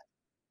mad.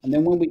 And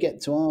then when we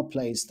get to our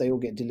place, they all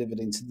get delivered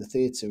into the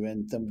theatre,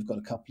 and then we've got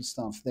a couple of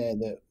staff there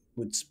that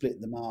would split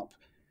them up,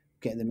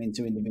 get them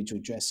into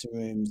individual dressing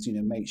rooms,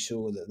 make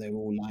sure that they're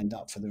all lined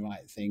up for the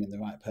right thing and the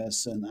right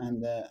person.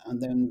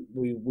 And then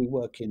we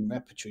work in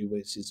repertory,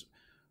 which is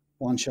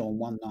one show on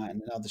one night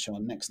and another show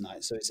on the next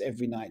night. So it's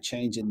every night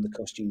changing the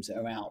costumes that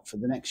are out for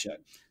the next show.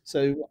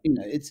 So,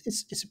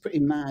 it's a pretty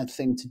mad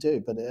thing to do,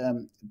 but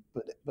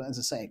as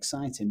I say,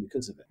 exciting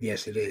because of it.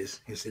 Yes, it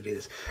is. Yes, it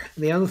is.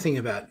 And the other thing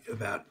about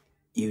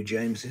you,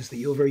 James, is that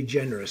you're very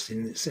generous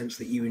in the sense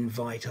that you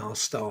invite our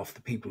staff,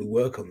 the people who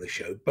work on the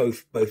show,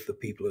 both the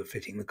people who are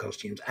fitting the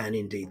costumes and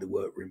indeed the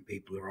workroom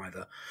people who are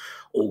either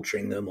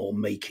altering them or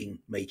making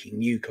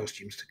new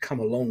costumes, to come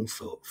along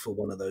for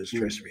one of those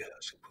dress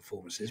rehearsal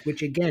performances,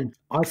 which again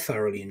I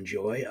thoroughly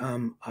enjoy.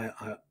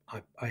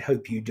 I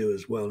hope you do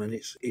as well, and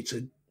it's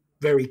a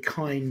very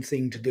kind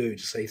thing to do,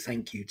 to say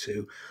thank you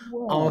to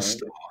our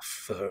staff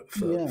for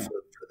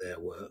their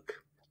work.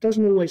 It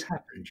doesn't always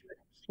happen, James.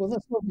 Well,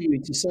 that's lovely of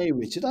you to say,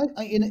 Richard.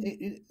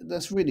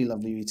 That's really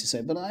lovely of you to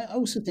say. But I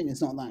also think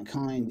it's not that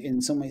kind in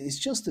some ways. It's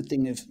just a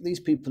thing of these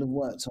people have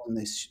worked on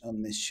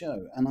this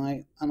show, and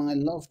I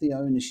love the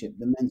ownership,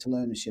 the mental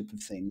ownership of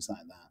things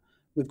like that.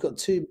 We've got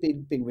 2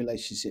 big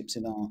relationships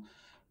in our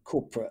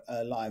corporate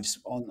lives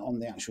on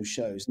the actual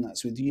shows, and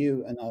that's with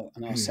you and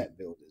our set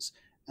builders.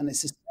 And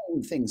it's the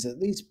same things that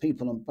these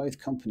people on both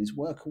companies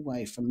work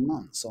away for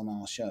months on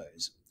our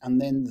shows, and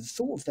then the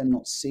thought of them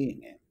not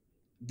seeing it,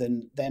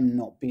 than them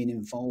not being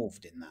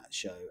involved in that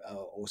show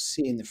or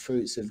seeing the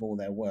fruits of all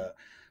their work,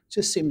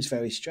 just seems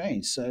very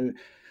strange. So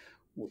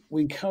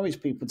we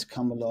encourage people to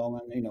come along,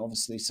 and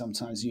obviously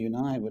sometimes you and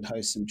I would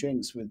host some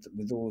drinks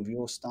with all of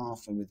your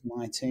staff and with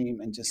my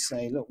team, and just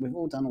say, look, we've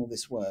all done all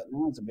this work.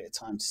 Now it's a bit of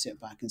time to sit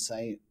back and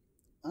say,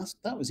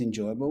 that was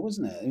enjoyable,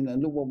 wasn't it?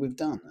 Look what we've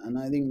done. And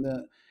I think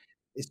that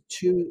it's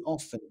too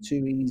often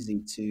too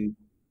easy to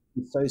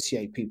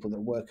associate people that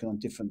are working on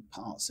different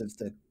parts of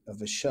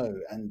a show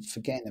and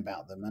forgetting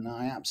about them. And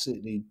I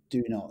absolutely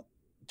do not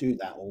do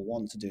that or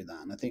want to do that.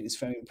 And I think it's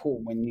very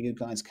important when you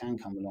guys can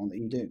come along that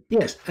you do.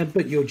 Yes,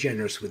 but you're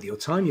generous with your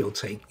time. You'll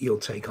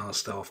take our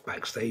staff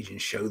backstage and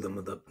show them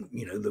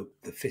the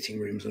fitting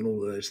rooms and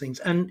all of those things.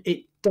 And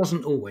it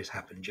doesn't always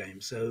happen,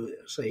 James. So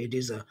it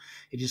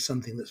is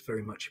something that's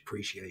very much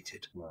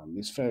appreciated. Well,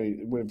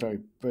 we're very,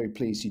 very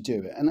pleased you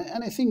do it.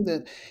 And I think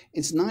that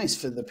it's nice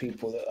for the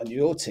people that on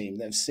your team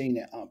that have seen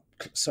it up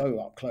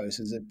close,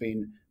 as they've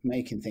been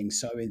making things,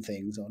 sewing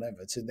things, or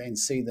whatever, to then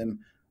see them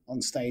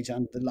on stage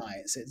under the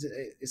lights.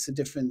 It's a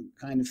different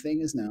kind of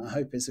thing, isn't it? I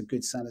hope it's a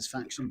good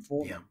satisfaction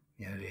for them.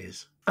 Yeah, it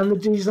is. And the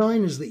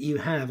designers that you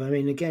have, I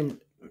mean, again,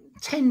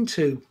 tend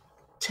to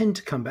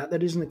come back.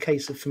 That isn't a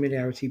case of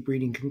familiarity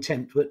breeding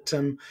contempt, but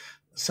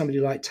somebody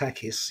like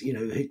Takis,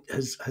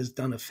 has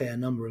done a fair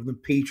number of them.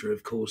 Peter,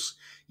 of course,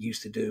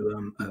 used to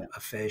do a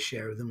fair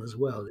share of them as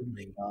well, didn't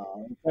he?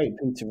 Great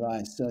Peter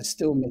Rice. I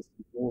still miss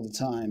him all the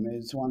time. He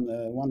was one of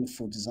the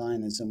wonderful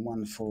designers and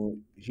wonderful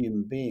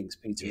human beings,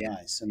 Peter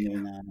Rice. I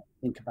mean, I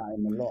think about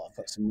him a lot. I've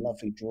got some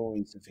lovely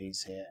drawings of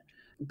his here.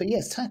 But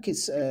yes,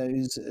 Takis,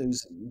 who's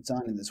a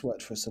designer that's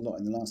worked for us a lot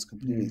in the last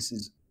couple of years,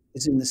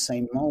 is in the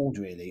same mould,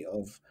 really,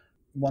 of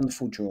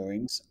wonderful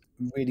drawings,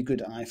 really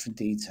good eye for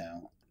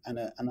detail,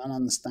 an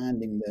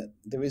understanding that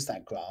there is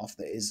that graph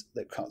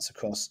that cuts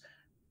across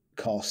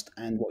cost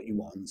and what you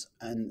want,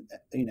 and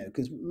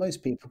because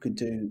most people could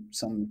do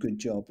some good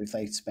job if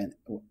they spent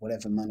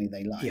whatever money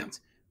they liked. Yeah.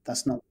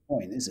 That's not the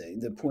point, is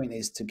it? The point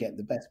is to get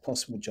the best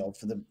possible job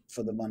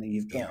for the money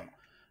you've got. Yeah.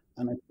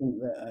 And I think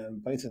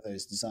that both of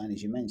those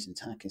designers you mentioned,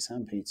 Takis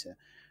and Peter,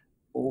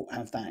 all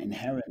have that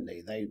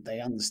inherently. They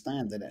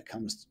understand that it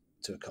comes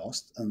to a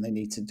cost, and they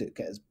need to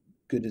get as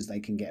good as they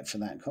can get for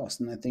that cost.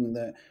 And I think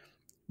that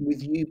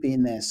with you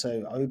being there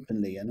so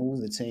openly and all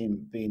the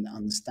team being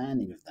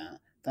understanding of that,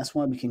 that's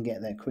why we can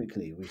get there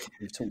quickly.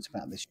 We've talked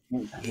about this.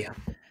 Yeah.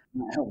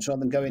 That helps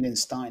rather than going in and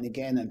starting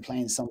again and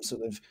playing some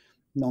sort of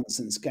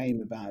nonsense game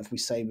about if we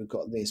say we've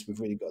got this, we've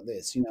really got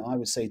this. I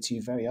would say to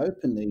you very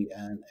openly,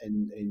 and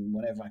in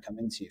whenever I come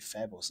into you,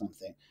 Feb or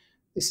something,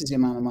 this is the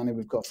amount of money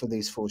we've got for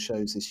these 4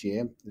 shows this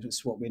year. This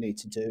is what we need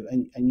to do,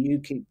 and you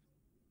keep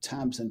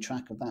tabs and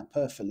track of that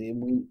perfectly,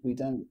 and we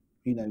don't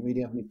really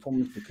have any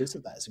problems because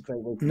of that. It's a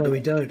great way to No, we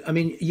don't. I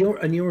mean, you're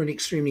an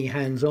extremely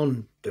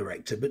hands-on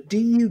director, but do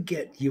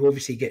you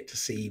obviously get to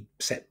see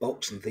set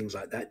box and things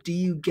like that. Do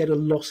you get a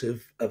lot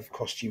of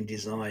costume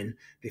design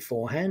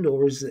beforehand,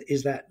 or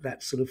is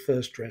that sort of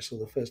first dress or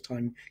the first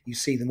time you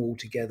see them all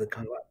together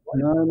kind of like?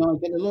 No, I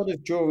get a lot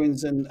of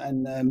drawings and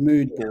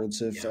mood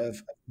boards of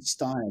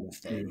style of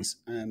things.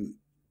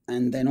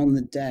 And then on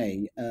the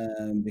day,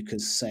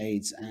 because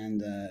Sades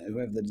and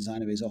whoever the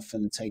designer is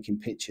often taking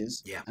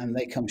pictures, and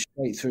they come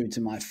straight through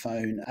to my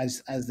phone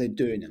as they're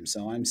doing them.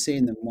 So I'm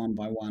seeing them one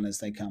by one as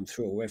they come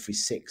through, or every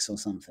 6 or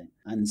something.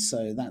 And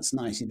so that's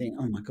nice. You think,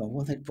 oh my God,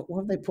 what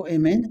have they put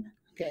him in?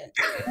 Okay.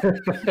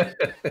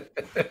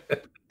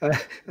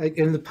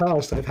 In the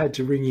past, I've had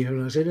to ring you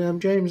and I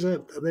said, James,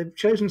 they've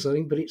chosen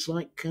something, but it's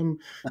like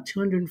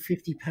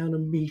 £250 a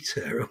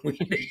metre.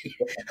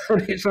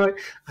 And it's like,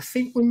 I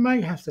think we may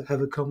have to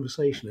have a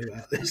conversation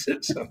about this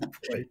at some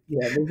point.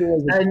 Yeah, there's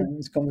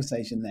always a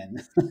conversation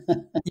then.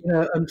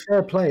 And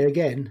fair play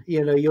again.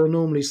 You'll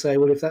normally say,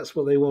 well, if that's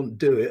what they want,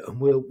 do it, and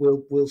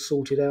we'll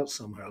sort it out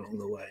somewhere along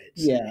the way.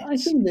 I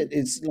think that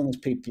as long as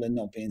people are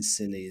not being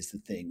silly is the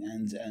thing,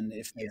 and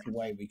if there's a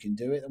way we can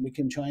do it, then we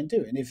can try and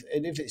do it. And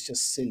if it's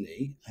just silly,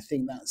 I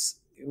think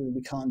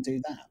we can't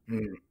do that.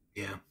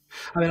 Yeah,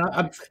 I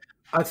mean,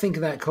 I think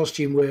of that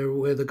costume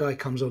where the guy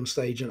comes on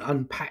stage and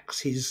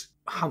unpacks his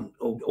hunt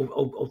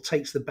or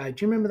takes the bag.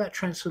 Do you remember that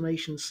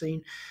transformation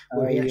scene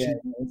where he actually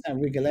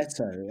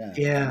Rigoletto?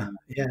 Yeah,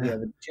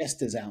 the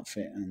jester's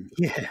outfit, and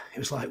it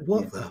was like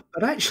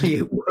but actually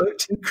it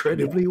worked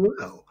incredibly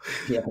well.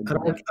 Yeah,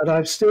 and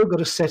I've still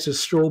got a set of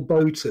straw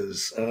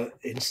boaters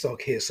in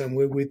stock here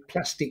somewhere with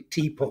plastic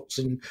teapots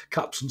and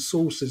cups and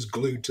saucers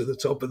glued to the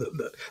top of them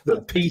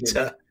that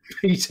Peter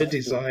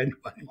designed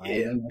one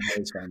year.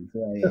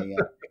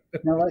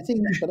 No, I think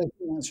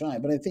that's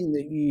right. But I think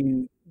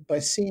that by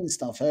seeing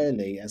stuff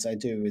early, as I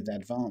do with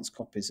advanced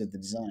copies of the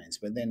designs,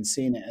 but then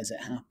seeing it as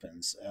it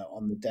happens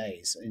on the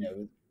days,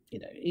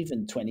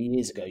 even 20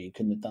 years ago, you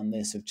couldn't have done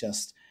this of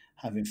just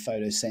having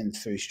photos sent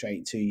through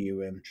straight to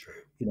you,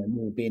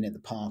 me being at the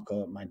park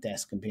or at my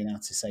desk and being able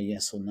to say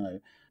yes or no.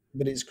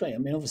 But it's great. I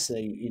mean,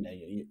 obviously,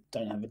 you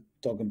don't have a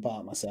dog and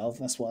bark myself.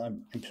 That's what I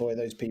employ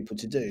those people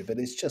to do. But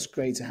it's just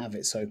great to have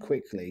it so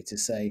quickly to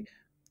say,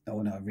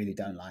 oh, no, I really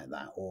don't like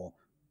that. Or,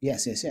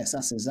 yes,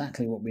 that's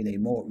exactly what we need,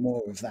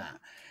 more of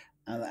that.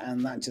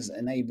 And that just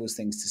enables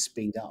things to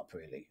speed up,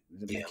 really,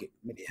 to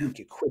make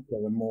it quicker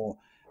and more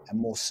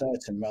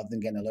certain, rather than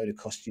getting a load of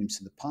costumes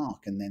to the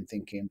park and then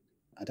thinking,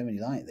 I don't really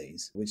like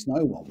these, which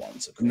no one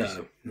wants, of course.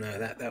 No,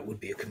 that would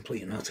be a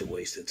complete and utter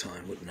waste of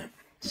time, wouldn't it?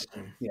 So,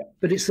 yeah,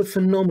 but it is a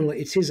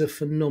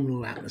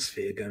phenomenal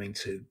atmosphere going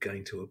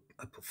to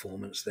a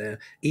performance there,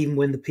 even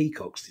when the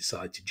peacocks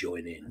decide to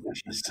join in,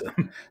 which is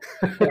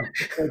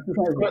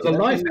quite the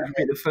life of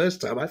me. The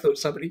first time I thought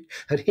somebody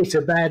had hit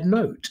a bad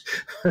note.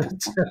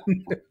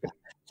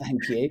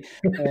 Thank you.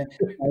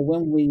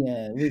 When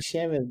we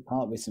share a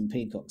park with some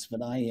peacocks,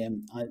 but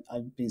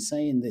I've been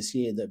saying this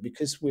year that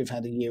because we've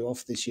had a year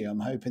off this year, I'm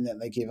hoping that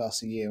they give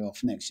us a year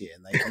off next year,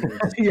 and they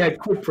can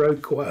quid pro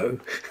quo.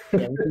 We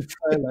can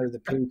furlough the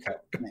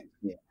peacock next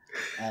year.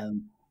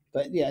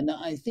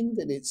 I think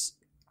that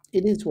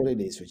it is what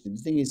it is, Richard.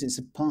 The thing is, it's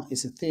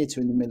a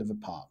theatre in the middle of a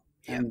park.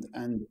 Yeah.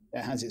 And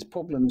it has its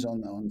problems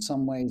on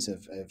some ways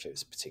of if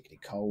it's particularly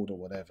cold or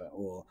whatever,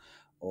 or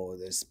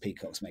there's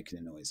peacocks making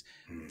a noise.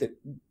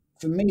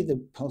 For me, the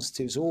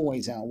positives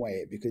always outweigh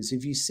it, because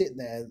if you sit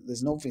there,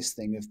 there's an obvious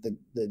thing of the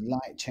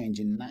light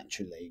changing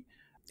naturally.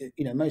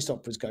 Most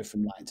operas go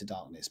from light to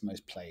darkness,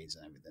 most plays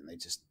and everything, they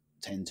just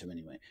tend to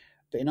anyway.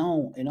 But in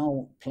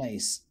our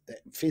place,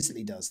 it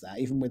physically does that,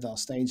 even with our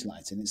stage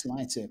lighting. It's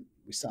lighter.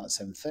 We start at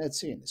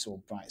 7:30 and it's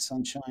all bright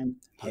sunshine,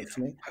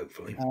 hopefully.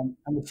 And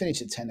we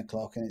finish at 10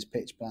 o'clock and it's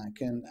pitch black.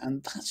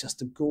 And that's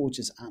just a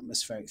gorgeous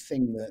atmospheric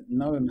thing that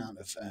no amount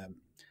of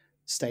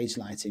stage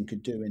lighting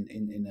could do in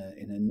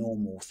a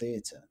normal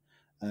theatre.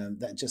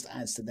 That just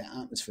adds to the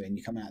atmosphere, and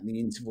you come out in the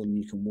interval and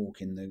you can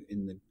walk in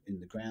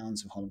the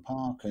grounds of Holland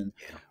Park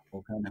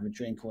or go and have a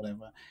drink or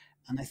whatever.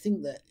 And I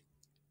think that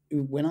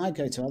when I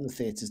go to other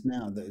theatres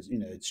now,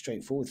 that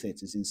straightforward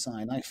theatres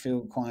inside, I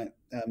feel quite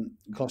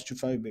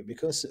claustrophobic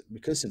because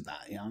of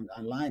that.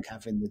 I like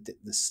having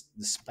the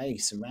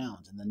space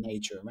around and the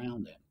nature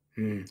around it,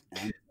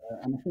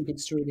 and I think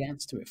it's really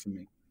adds to it for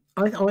me.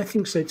 I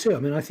think so too. I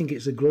mean, I think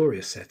it's a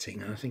glorious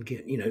setting. I think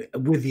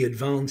with the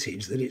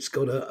advantage that it's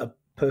got a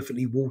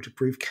perfectly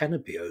waterproof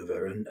canopy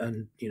over,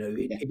 and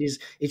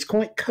it's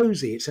quite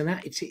cozy.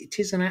 It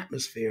is an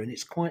atmosphere, and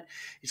it's quite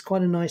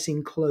a nice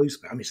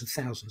enclosed. I mean, it's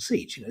 1,000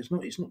 seats.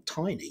 It's not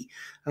tiny,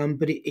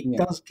 but it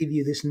does give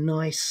you this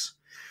nice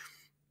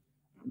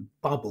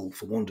bubble,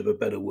 for want of a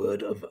better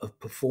word, of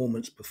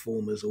performers,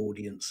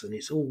 audience, and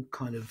it's all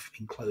kind of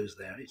enclosed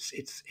there.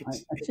 It's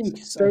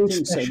very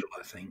special,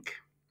 I think.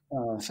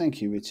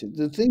 Thank you, Richard.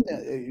 The thing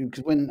that,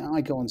 because when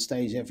I go on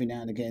stage every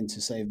now and again to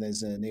say if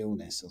there's an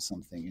illness or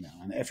something,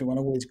 and everyone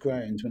always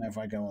groans whenever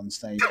I go on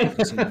stage.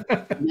 Because,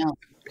 now,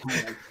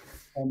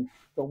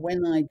 but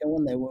when I go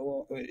on there,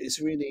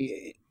 it's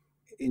really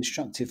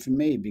instructive for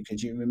me,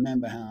 because you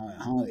remember how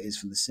hard it is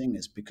for the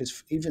singers.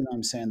 Because even though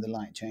I'm saying the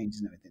light changes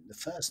and everything, the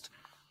first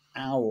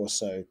hour or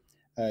so,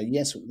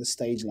 yes, the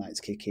stage lights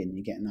kick in,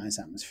 you get a nice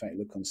atmospheric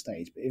look on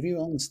stage. But if you're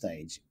on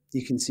stage,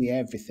 you can see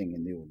everything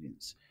in the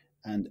audience.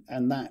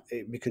 And that,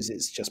 because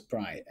it's just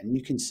bright, and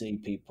you can see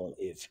people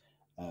if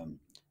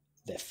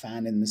they're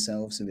fanning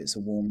themselves, if it's a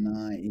warm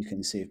night. You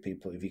can see if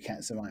you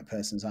catch the right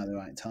persons at the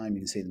right time, you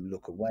can see them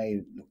look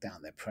away, look down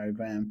at their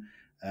program.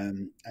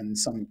 And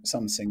some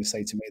singers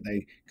say to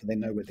me they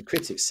know where the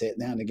critics sit.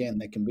 Now and again,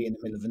 they can be in the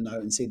middle of a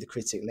note and see the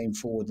critic lean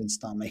forward and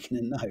start making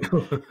a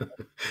note.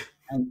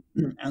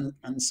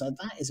 and so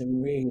that is a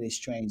really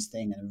strange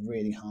thing, and a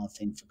really hard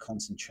thing for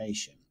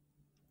concentration.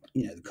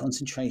 The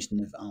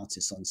concentration of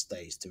artists on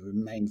stage to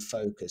remain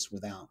focused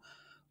without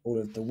all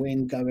of the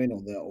wind going,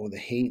 or the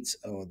heat,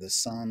 or the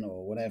sun,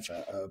 or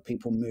whatever,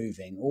 people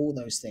moving, all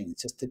those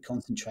things, just to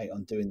concentrate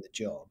on doing the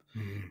job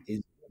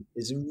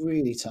is a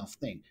really tough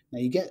thing. Now,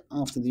 you get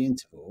after the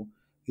interval,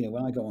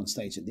 when I go on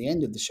stage at the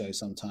end of the show,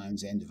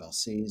 sometimes the end of our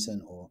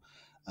season,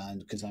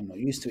 and because I'm not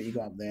used to it, you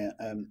go up there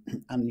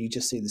and you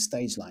just see the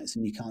stage lights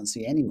and you can't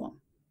see anyone,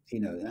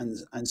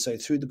 and so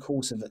through the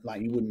course of it,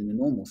 like you wouldn't in a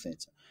normal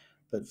theatre.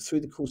 But through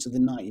the course of the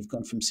night, you've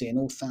gone from seeing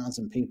all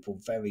 1,000 people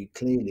very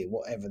clearly,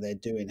 whatever they're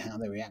doing, how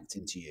they're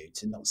reacting to you,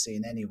 to not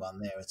seeing anyone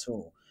there at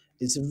all.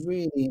 It's a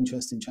really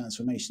interesting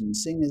transformation. And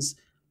singers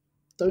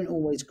don't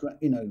always,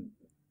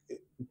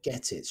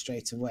 get it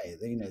straight away.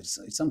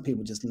 Some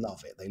people just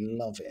love it. They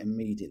love it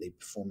immediately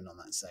performing on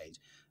that stage.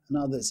 And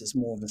others, it's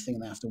more of a thing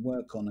they have to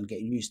work on and get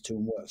used to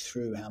and work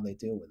through how they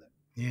deal with it.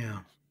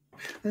 Yeah.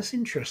 That's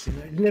interesting.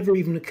 It never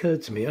even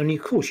occurred to me. Only,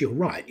 of course, you're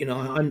right.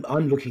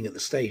 I'm looking at the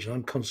stage and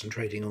I'm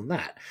concentrating on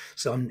that.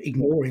 So I'm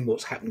ignoring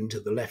what's happening to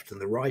the left and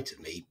the right of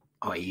me,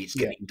 i.e., it's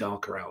getting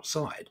darker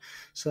outside.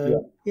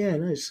 So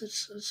it's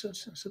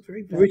a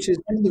very bad. Which is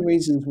one of the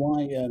reasons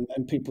why,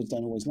 and people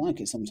don't always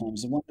like it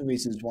sometimes. One of the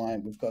reasons why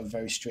we've got a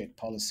very strict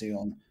policy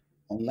on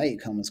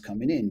latecomers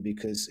coming in,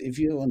 because if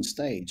you're on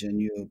stage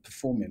and you're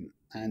performing.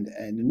 And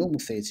in a normal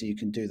theatre, you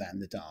can do that in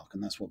the dark,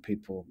 and that's what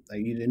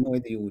you'd annoy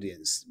the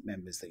audience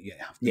members that you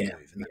have to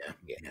move. And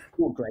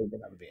not great, but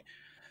that would be it.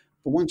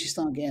 But once you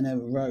start getting a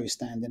row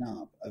standing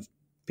up, of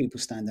people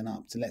standing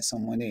up to let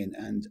someone in,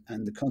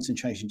 and the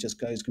concentration just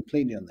goes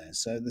completely on there.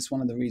 So that's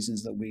one of the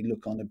reasons that we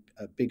look on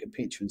a bigger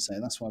picture and say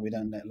that's why we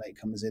don't let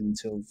latecomers in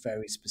until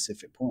very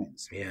specific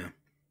points. Yeah,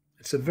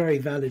 it's a very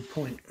valid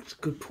point. It's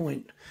a good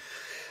point.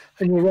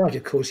 And you're right,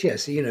 of course,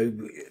 yes.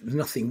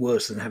 Nothing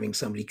worse than having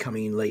somebody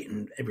coming in late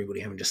and everybody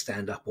having to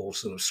stand up or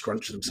sort of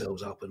scrunch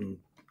themselves up and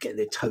get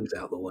their toes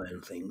out the way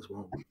and things.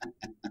 Well,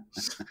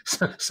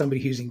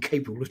 somebody who's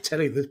incapable of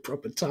telling the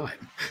proper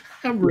time.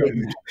 How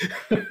rude.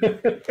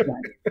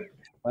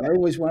 Well, I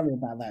always worry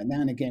about that.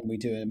 Now and again, we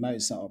do a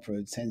Mozart opera.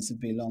 It tends to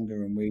be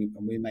longer, and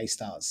we may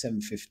start at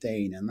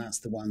 7:15, and that's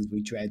the ones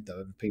we dread,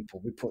 though, of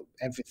people. We put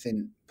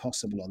everything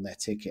possible on their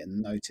ticket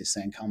and notice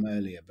saying come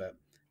earlier, but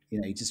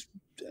you just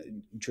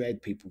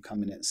dread people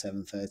coming at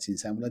 7:30 and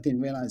saying, well, I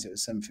didn't realise it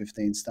was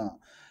 7:15 start.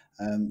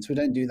 So we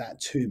don't do that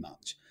too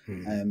much,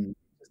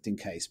 just in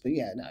case. But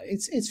yeah, no,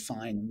 it's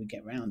fine, and we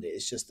get around it.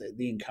 It's just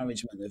the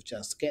encouragement of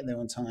just get there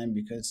on time,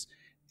 because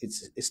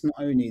it's not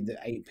only the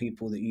 8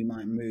 people that you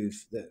might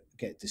move that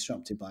get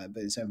disrupted by it,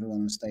 but it's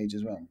everyone on stage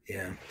as well.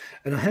 Yeah,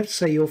 and I have to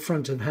say your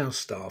front of house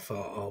staff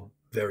are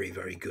very,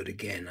 very good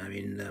again. I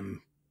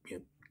mean,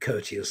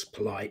 courteous,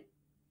 polite.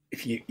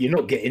 If you're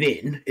not getting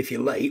in if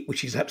you're late,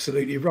 which is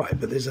absolutely right,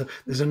 but there's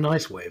a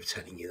nice way of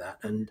telling you that.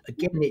 And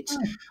again,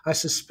 I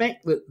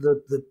suspect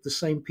that the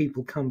same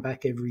people come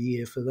back every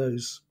year for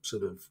those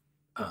sort of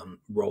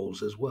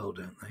roles as well,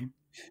 don't they?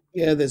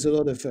 Yeah, there's a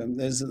lot of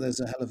there's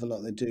a hell of a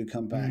lot that do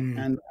come back,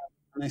 and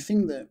I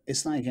think that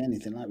it's like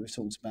anything, like we've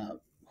talked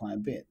about quite a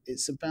bit.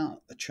 It's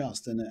about a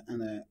trust and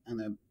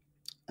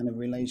a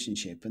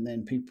relationship, and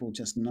then people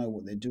just know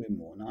what they're doing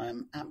more. And I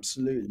am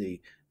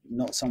absolutely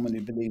not someone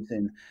who believes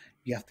in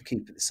you have to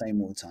keep it the same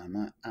all the time.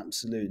 I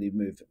absolutely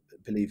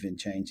believe in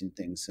changing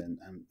things and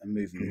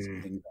moving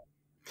things on.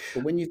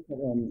 But when you've got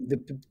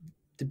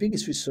the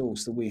biggest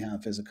resource that we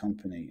have as a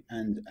company,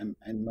 and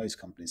most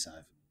companies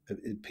have,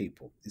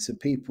 people. It's a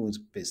people's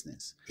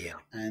business. Yeah.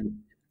 And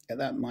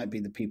that might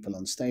be the people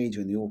on stage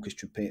or in the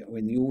orchestra pit or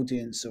in the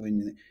audience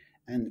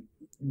and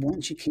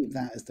once you keep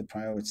that as the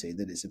priority,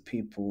 that it's a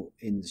people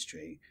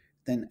industry,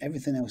 then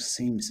everything else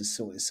seems to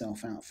sort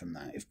itself out from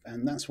that.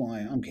 And that's why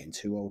I'm getting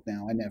too old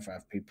now. I never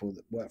have people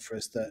that work for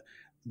us that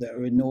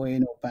are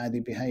annoying or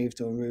badly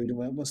behaved or rude.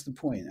 Well, what's the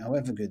point?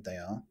 However good they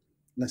are,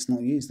 let's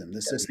not use them.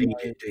 There's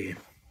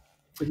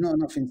not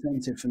enough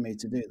incentive for me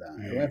to do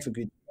that. However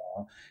good you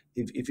are,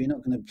 if you're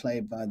not going to play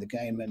by the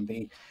game and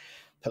be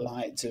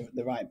polite to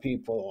the right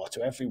people or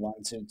to everyone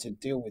to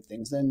deal with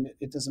things, then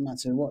it doesn't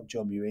matter what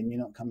job you're in, you're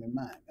not coming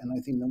back. And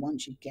I think that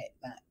once you get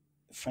that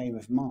frame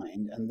of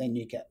mind, and then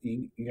you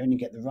only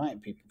get the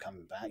right people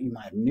coming back, you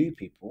might have new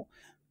people,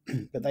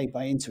 but they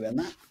buy into it, and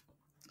that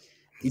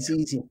it's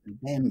easier for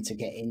them to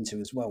get into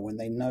as well when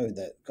they know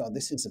that, God,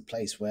 this is a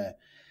place where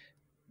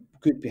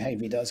good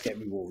behaviour does get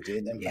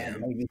rewarded and bad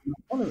behaviour is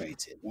not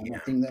tolerated. And I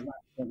think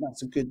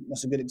that's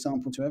a good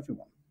example to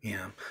everyone.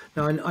 Yeah.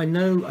 Now, I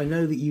know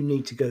that you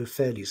need to go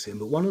fairly soon,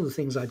 but one of the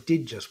things I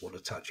did just want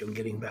to touch on,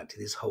 getting back to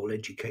this whole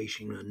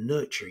education and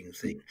nurturing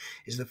thing,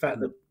 is the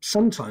fact that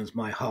sometimes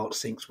my heart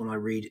sinks when I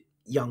read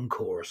young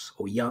chorus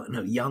or young.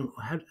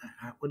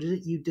 What is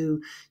it you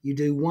do? You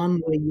do one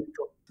where you've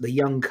got the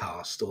young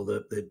cast or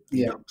the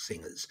young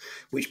singers,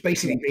 which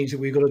basically means that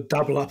we've got to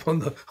double up on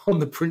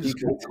the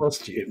principal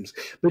costumes.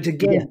 But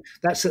again,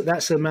 that's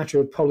a matter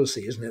of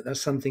policy, isn't it?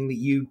 That's something that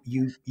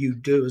you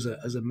do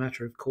as a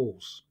matter of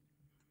course.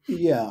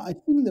 Yeah, I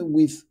think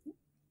that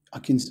I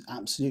can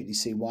absolutely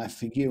see why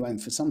for you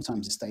and for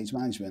sometimes the stage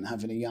management,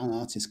 having a young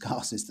artist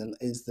cast is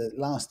the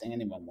last thing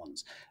anyone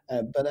wants.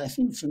 But I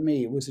think for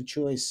me, it was a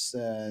choice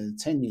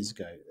 10 years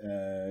ago.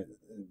 A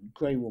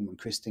great woman,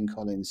 Christine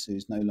Collins,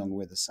 who's no longer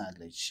with us,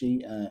 sadly,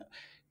 she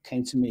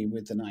came to me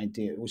with an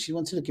idea. Well, she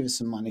wanted to give us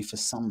some money for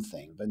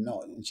something, but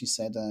not. And she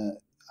said,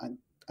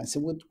 I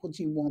said, what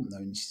do you want, though?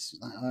 And she said,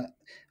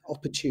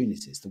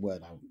 opportunity is the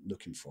word I'm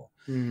looking for.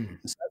 And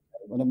so,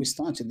 when we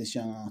started this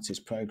young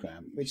artist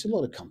program, which a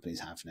lot of companies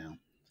have now,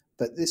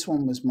 but this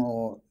one was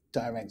more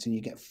direct, and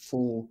you get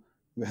full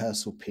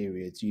rehearsal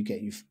periods. You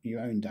get your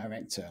own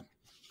director,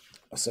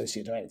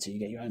 associate director, you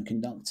get your own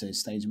conductor,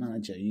 stage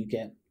manager, you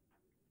get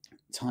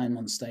time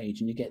on stage,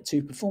 and you get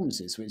 2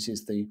 performances, which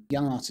is the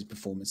young artist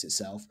performance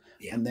itself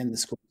and then the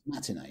school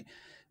matinee.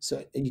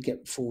 So you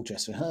get full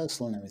dress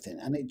rehearsal and everything.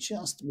 And it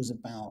just was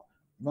about,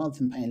 rather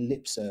than paying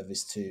lip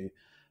service to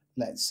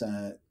let's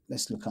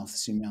look after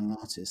some young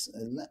artists,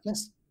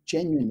 let's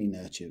genuinely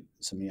nurture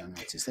some young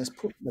artists. Let's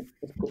put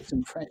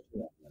some pressure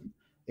on them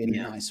in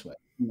a nice way,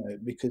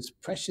 because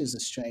pressure is a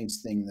strange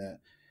thing that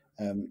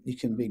you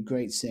can be a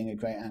great singer,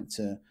 great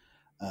actor.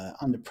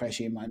 Under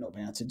pressure, you might not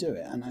be able to do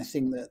it. And I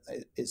think that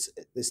it's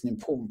an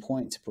important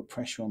point to put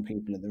pressure on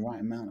people at the right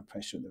amount of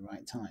pressure at the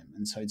right time.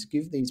 And so to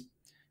give these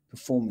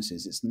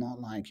performances, it's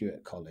not like you're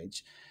at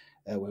college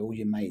where all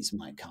your mates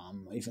might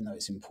come, even though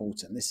it's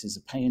important. This is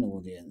a paying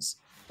audience,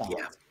 but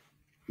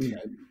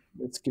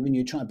it's giving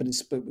you a try, but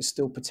we're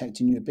still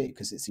protecting you a bit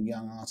because it's a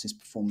young artist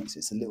performance.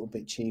 It's a little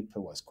bit cheaper.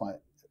 Well, it's quite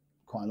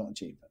a lot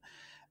cheaper.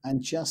 And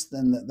just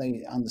then that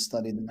they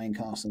understudy the main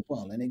cast as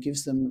well. And it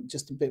gives them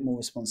just a bit more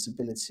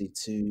responsibility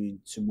to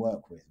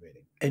work with,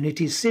 really. And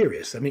it is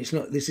serious. I mean,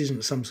 this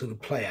isn't some sort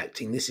of play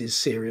acting. This is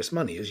serious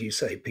money. As you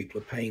say, people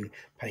are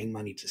paying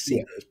money to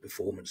see those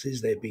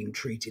performances. They're being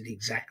treated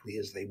exactly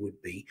as they would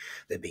be.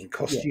 They're being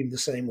costumed the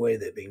same way.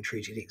 They're being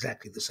treated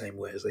exactly the same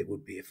way as they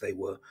would be if they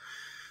were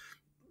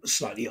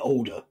slightly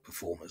older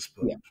performers,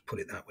 but put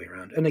it that way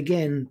around. And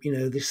again,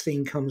 this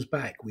thing comes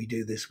back. We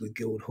do this with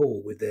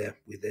Guildhall with their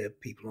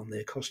people on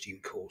their costume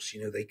course.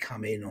 They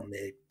come in on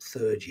their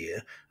 3rd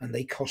year and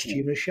they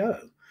costume a show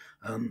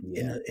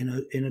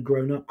in a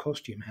grown-up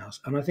costume house.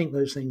 And I think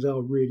those things are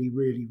really,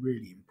 really,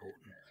 really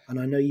important. And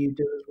I know you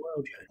do as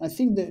well, Joe. I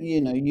think that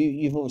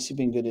you've obviously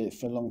been good at it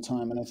for a long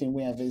time, and I think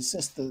we have. It's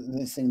just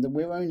the thing that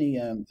we're only,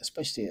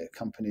 especially at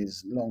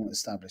companies long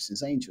established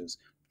as Angels,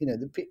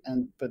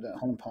 but at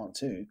Holland Park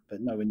too,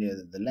 but nowhere near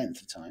the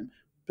length of time.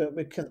 But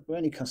we're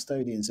only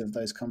custodians of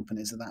those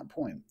companies at that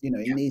point.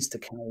 It needs to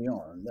carry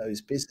on.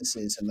 Those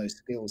businesses and those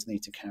skills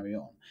need to carry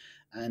on.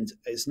 And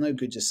it's no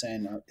good just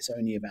saying it's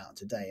only about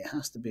today. It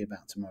has to be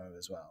about tomorrow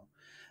as well.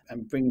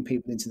 And bringing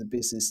people into the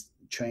business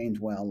trained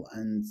well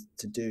and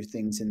to do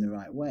things in the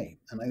right way.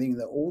 And I think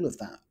that all of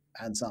that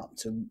adds up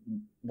to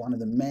one of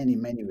the many,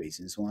 many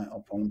reasons why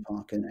Opera Holland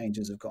Park and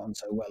Angels have gotten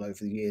so well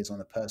over the years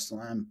on a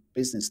personal and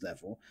business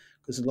level,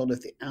 because a lot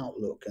of the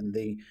outlook and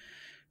the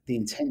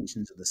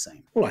intentions are the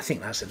same. Well, I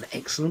think that's an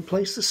excellent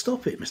place to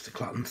stop it, Mr.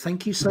 Clutton.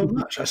 Thank you so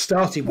much. I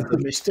started with the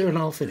Mr. and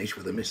I'll finish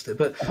with the Mr.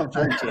 But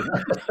thank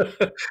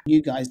you.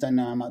 You guys don't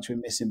know how much we're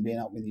missing being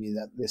up with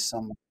you this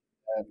summer.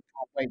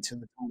 wait till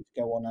the time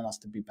to go on and us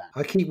to be back.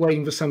 I keep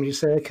waiting for somebody to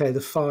say, okay,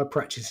 the fire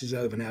practice is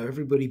over now,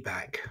 everybody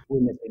back.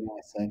 Wouldn't it be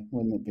nice, eh?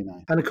 Wouldn't it be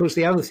nice? And of course,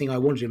 the other thing I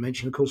wanted to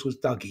mention, of course, was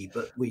Dougie,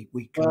 but we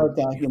well,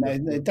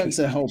 Doug, Doug's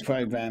a whole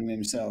program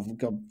himself.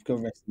 God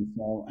rest his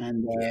soul,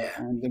 and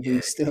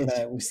we still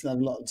have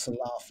a lot to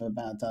laugh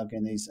about Doug,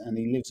 and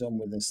he lives on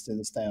with us to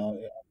this day. Our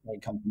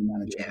great company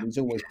manager. Yeah. He's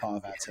always part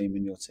of our team,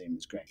 and your team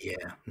is great. Yeah,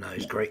 no,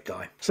 he's a great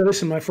guy. So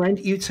listen, my friend,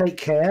 you take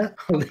care.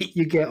 I'll let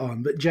you get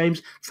on. But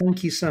James,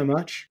 thank you so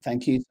much.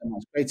 Thank you so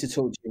much. Great to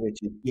talk to you,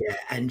 Richard. Yeah,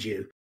 and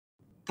you.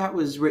 That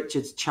was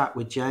Richard's chat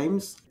with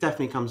James.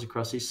 Definitely comes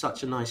across. He's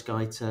such a nice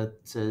guy to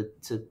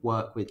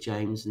work with,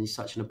 James, and he's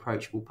such an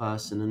approachable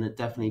person. And it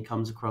definitely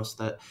comes across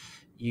that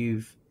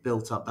you've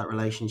built up that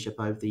relationship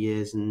over the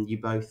years and you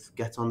both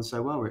get on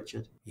so well,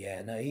 Richard.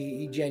 Yeah, no,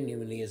 he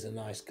genuinely is a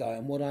nice guy.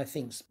 And what I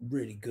think's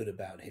really good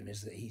about him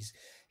is that he's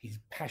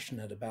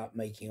passionate about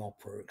making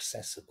opera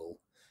accessible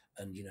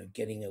and,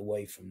 getting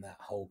away from that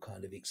whole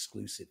kind of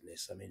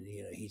exclusiveness. I mean,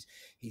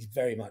 he's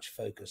very much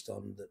focused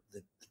on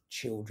the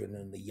children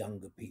and the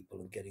younger people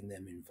and getting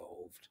them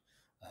involved,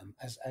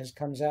 as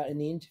comes out in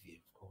the interview,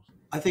 of course.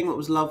 I think what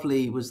was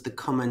lovely was the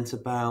comment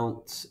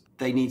about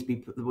they need to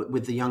be,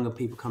 with the younger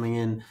people coming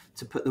in,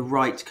 to put the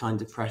right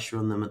kind of pressure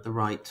on them at the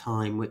right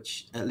time,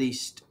 which at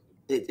least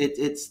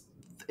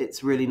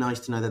it's really nice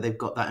to know that they've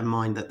got that in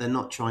mind, that they're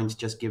not trying to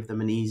just give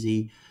them an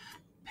easy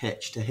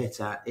pitch to hit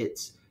at.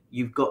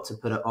 You've got to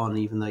put it on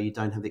even though you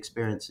don't have the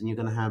experience, and you're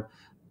going to have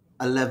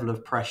a level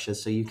of pressure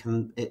so you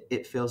can,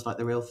 it feels like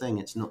the real thing.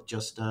 It's not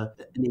just an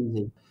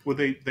easy. Well,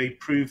 they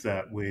prove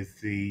that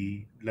with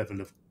the level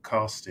of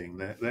casting.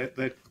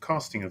 Their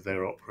casting of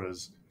their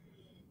operas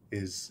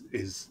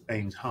is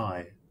aimed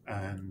high,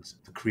 and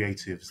the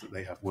creatives that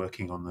they have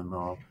working on them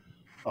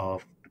are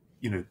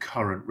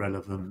current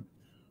relevant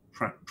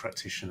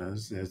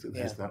practitioners.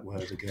 There's that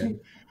word again.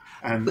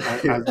 And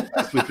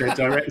as with their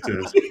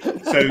directors.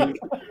 So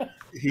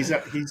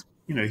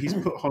he's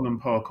put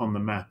Holland Park on the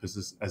map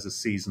as a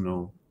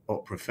seasonal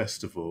opera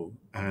festival,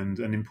 and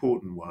an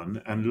important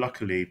one. And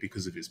luckily,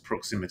 because of its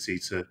proximity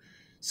to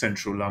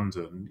central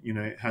London,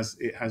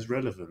 it has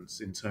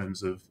relevance in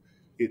terms of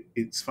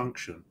its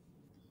function.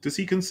 Does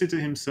he consider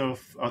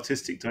himself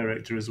artistic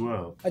director as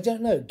well? I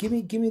don't know. Give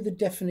me the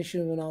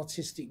definition of an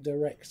artistic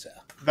director.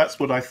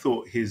 That's what I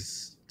thought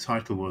his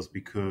title was,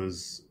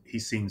 because he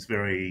seems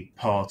very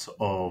part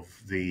of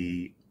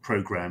the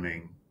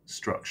programming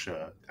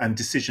structure and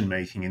decision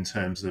making in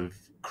terms of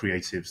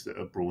creatives that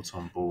are brought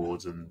on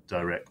board and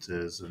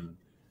directors and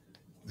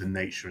the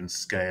nature and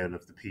scale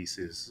of the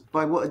pieces.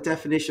 By what a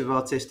definition of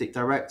artistic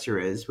director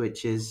is,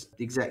 which is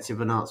the executive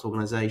of an arts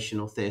organisation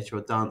or theatre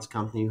or dance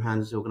company who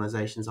handles the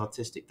organisation's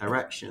artistic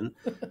direction,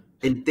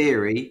 in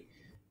theory,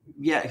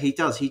 yeah, he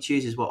does. He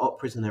chooses what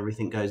operas and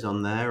everything goes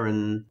on there,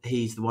 and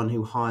he's the one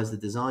who hires the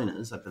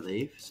designers, I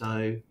believe.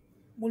 So,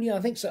 well, yeah, I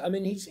think so. I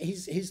mean,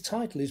 his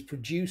title is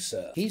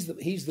producer. He's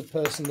the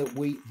person that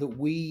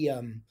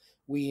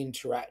we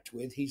interact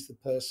with. He's the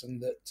person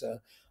that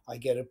I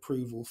get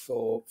approval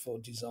for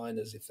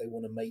designers if they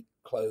want to make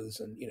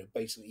clothes, and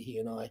basically he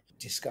and I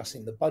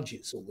discussing the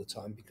budgets all the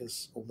time,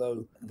 because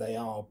although they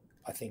are,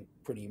 I think,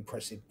 pretty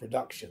impressive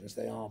productions,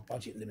 there are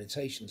budget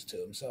limitations to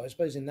them. So I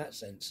suppose in that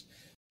sense,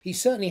 he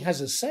certainly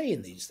has a say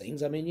in these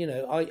things. I mean,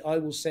 I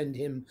will send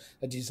him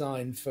a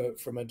design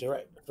from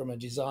a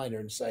designer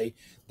and say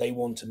they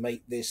want to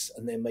make this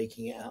and they're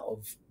making it out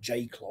of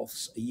J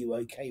cloths. Are you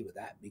okay with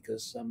that?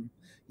 Because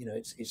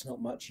it's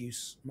not much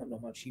use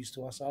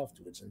to us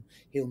afterwards, and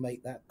he'll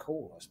make that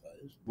call, I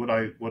suppose.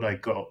 What I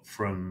got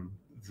from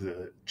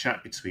the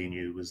chat between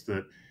you was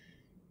that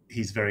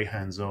he's very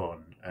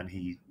hands-on, and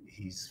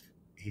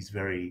he's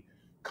very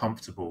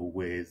comfortable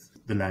with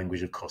the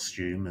language of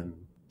costume and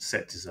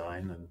set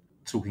design and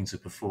talking to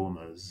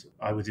performers.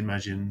 I would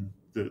imagine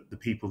that the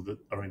people that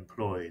are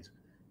employed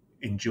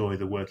enjoy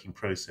the working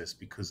process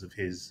because of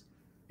his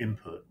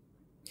input.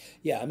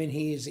 Yeah, I mean,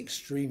 he is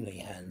extremely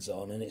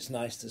hands-on, and it's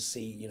nice to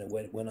see,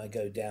 when I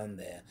go down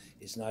there,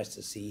 it's nice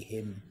to see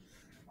him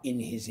in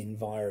his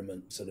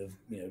environment, sort of,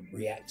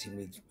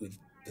 reacting with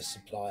the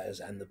suppliers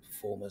and the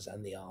performers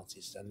and the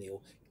artists and the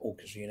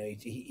orchestra.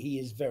 He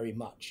is very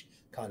much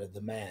kind of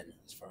the man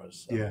as far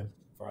as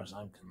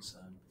I'm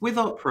concerned. With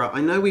opera,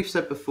 I know we've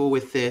said before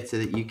with theatre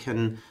that you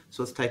can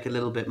sort of take a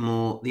little bit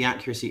more. The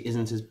accuracy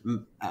isn't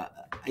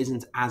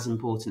as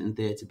important in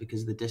theatre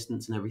because of the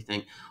distance and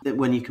everything. That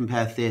when you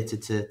compare theatre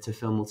to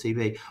film or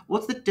TV,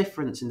 what's the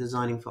difference in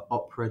designing for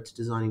opera to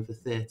designing for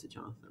theatre,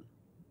 Jonathan?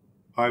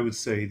 I would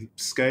say the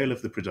scale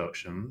of the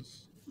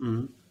productions,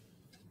 the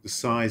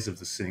size of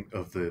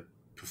the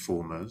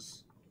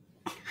performers,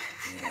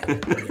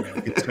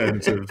 in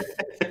terms of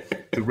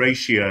the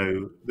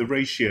ratio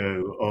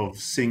of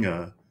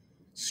singer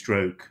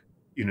stroke,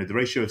 the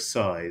ratio of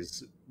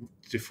size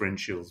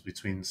differentials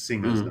between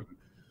singers and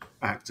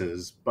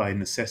actors by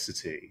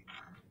necessity.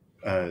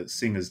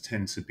 Singers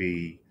tend to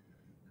be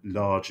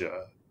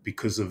larger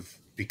because of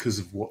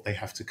what they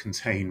have to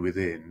contain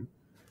within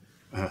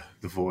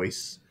the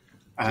voice,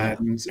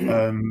 and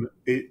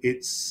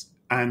it's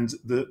and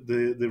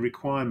the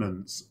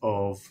requirements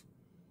of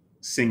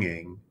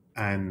singing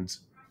and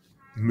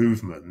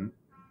movement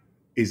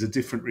is a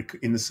different,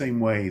 in the same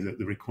way that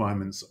the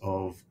requirements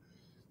of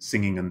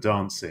singing and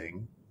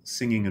dancing,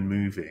 singing and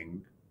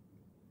moving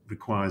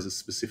requires a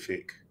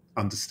specific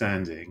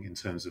understanding in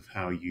terms of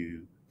how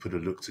you put a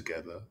look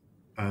together.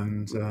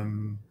 And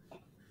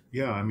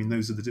yeah, I mean,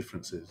 those are the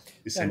differences,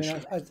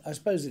 essentially. I mean, I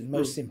suppose it's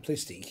most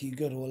simplistic. You've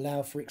got to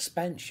allow for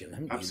expansion,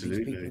 haven't you? Absolutely.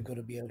 These people have got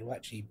to be able to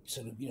actually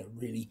sort of,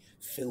 really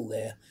fill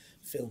their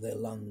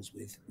lungs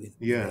with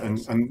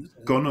and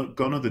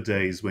gone are the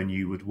days when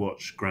you would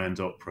watch grand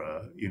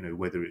opera,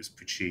 whether it's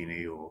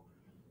Puccini or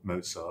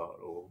Mozart,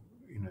 or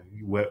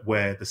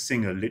where the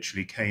singer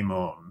literally came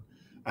on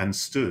and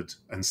stood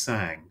and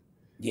sang.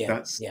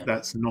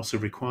 That's not a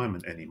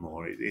requirement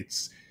anymore.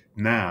 It's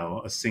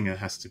now a singer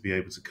has to be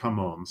able to come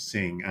on,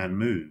 sing and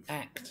move,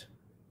 act,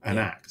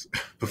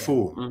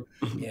 perform.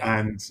 Yeah.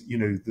 And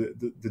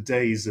the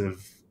days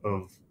of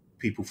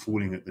people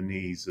falling at the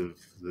knees of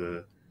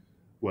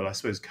well, I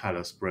suppose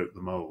Callas broke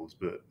the mold,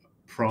 but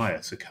prior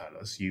to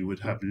Callas, you would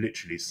have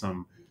literally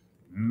some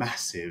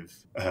massive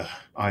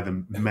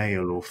either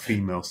male or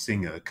female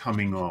singer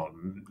coming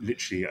on,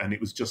 literally, and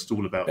it was just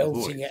all about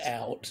belting the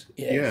voice.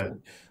 It out.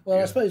 Well,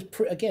 I suppose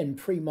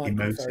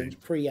pre-microphones, Emoting.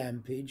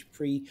 pre-ampage,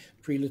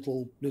 pre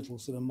little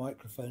sort of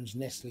microphones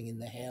nestling in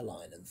the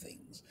hairline and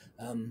things.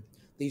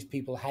 These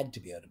people had to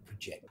be able to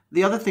project.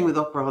 The other thing with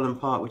Opera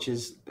Holland Park,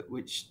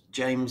 which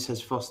James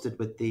has fostered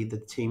with the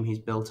team he's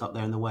built up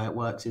there and the way it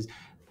works, is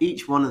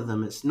each one of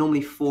them, it's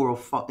normally 4 or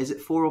 5. Is it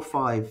 4 or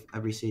 5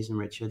 every season,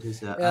 Richard?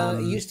 Is it?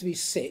 It used to be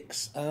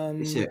 6,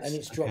 and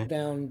it's dropped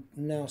down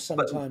now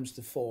sometimes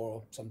to 4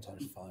 or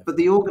sometimes 5. But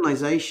the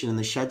organisation and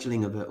the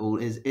scheduling of it all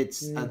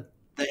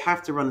they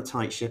have to run a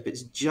tight ship.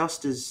 It's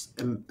just as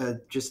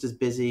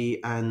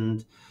busy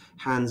and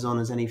hands-on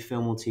as any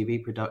film or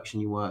TV production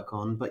you work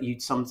on. But you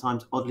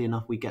sometimes, oddly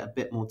enough, we get a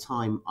bit more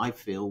time, I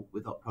feel,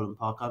 with Opera Holland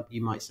Park.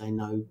 You might say,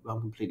 no,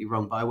 I'm completely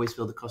wrong, but I always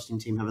feel the costume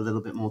team have a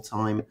little bit more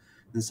time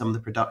than some of the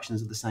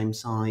productions of the same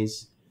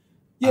size.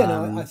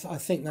 I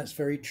think that's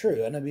very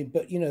true. And I mean,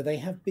 but they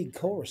have big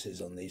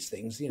choruses on these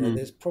things.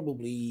 There's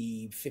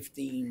probably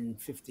 15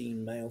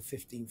 male,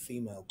 15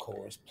 female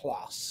chorus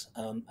plus,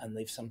 and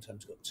they've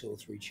sometimes got 2 or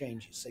 3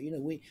 changes. So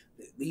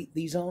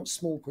these aren't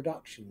small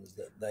productions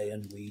that they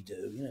and we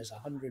do. It's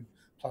 100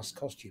 plus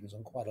costumes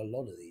on quite a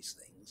lot of these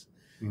things.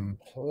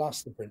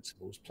 Plus the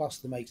principals, plus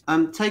the mates.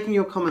 Taking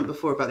your comment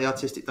before about the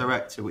artistic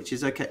director, which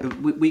is okay,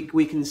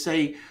 we can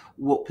say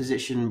what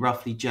position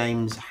roughly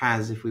James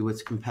has if we were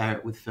to compare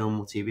it with film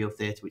or TV or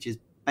theatre, which is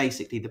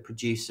basically the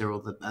producer,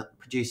 or the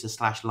producer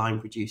 /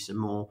 line producer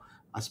more.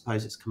 I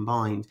suppose it's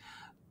combined.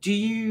 Do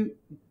you,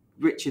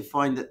 Richard,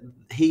 find that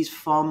he's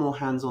far more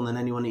hands-on than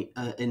anyone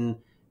in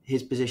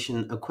his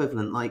position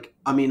equivalent? Like,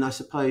 I mean, I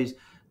suppose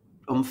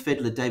on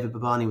Fiddler, David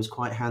Babani was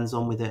quite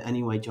hands-on with it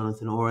anyway,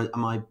 Jonathan, or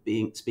am I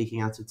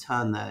speaking out of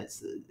turn there?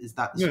 Is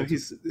that no?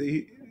 He's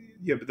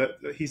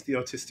the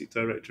artistic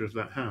director of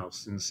that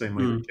house in the same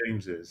way that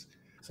James is.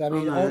 So I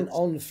mean,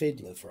 on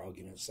Fiddler, for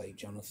argument's sake,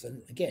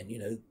 Jonathan, again,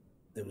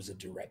 there was a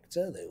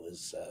director, there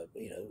was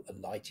a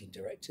lighting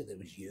director, there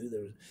was you,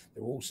 there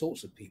were all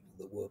sorts of people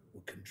that were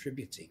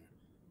contributing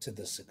to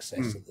the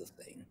success of the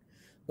thing.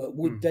 But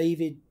would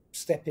David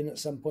step in at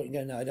some point and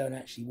go, no, I don't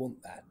actually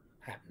want that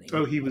happening?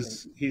 Oh,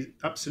 he's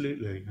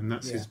absolutely, and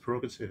that's his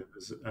prerogative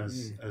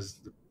as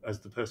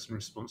the person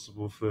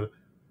responsible for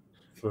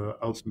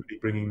ultimately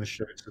bringing the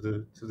show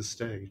to the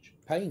stage,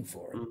 paying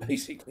for it,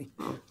 basically.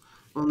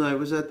 Well, no, it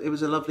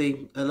was a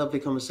lovely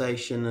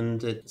conversation,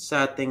 and it's a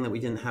sad thing that we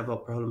didn't have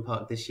Opera Holland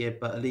Park this year.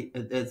 But at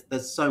least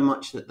there's so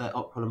much that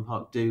Opera Holland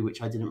Park do,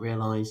 which I didn't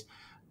realise,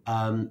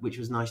 which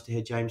was nice to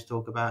hear James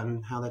talk about,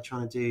 and how they're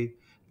trying to do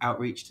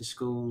outreach to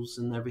schools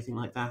and everything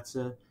like that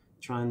to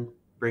try and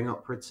bring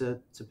opera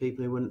to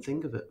people who wouldn't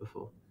think of it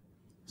before.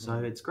 So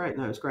it's great.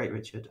 No, it's great,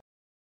 Richard.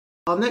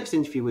 Our next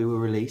interview we will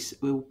release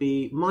will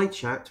be my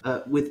chat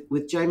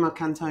with Jay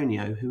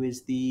Marcantonio, who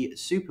is the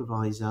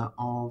supervisor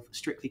of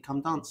Strictly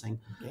Come Dancing.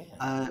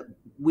 Yeah.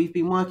 We've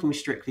been working with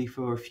Strictly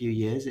for a few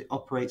years. It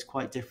operates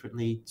quite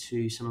differently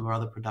to some of our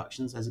other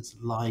productions, as it's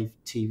live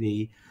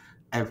TV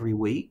every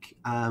week.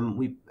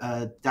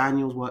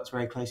 Daniels works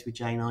very closely with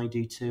Jay, and I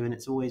do too, and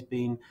it's always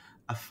been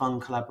a fun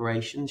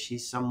collaboration.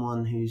 She's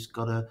someone who's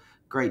got a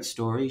great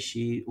story.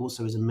 She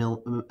also is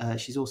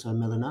she's also a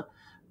milliner,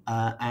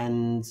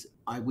 and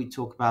we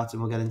talk about it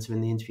and we'll get into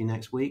in the interview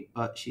next week,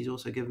 but she's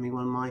also given me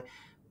one of my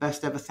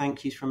best ever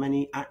thank yous from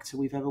any actor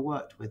we've ever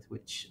worked with,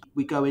 which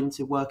we go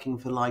into working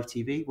for live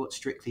TV, what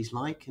Strictly's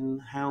like,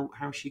 and how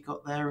she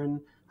got there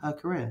in her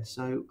career.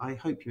 So I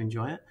hope you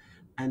enjoy it,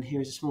 and here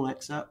is a small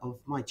excerpt of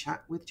my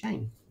chat with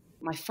Jane.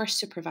 My first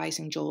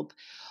supervising job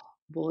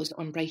was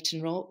on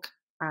Brighton Rock,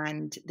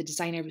 and the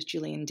designer was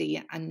Julian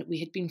Day, and we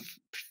had been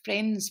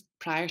friends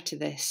prior to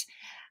this,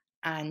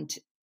 and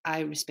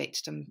I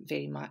respected him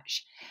very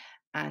much.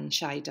 And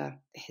Shida,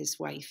 his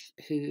wife,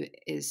 who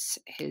is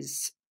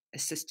his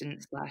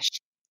assistant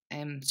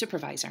 /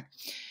 supervisor.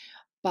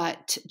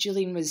 But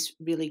Julian was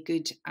really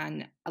good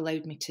and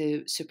allowed me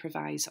to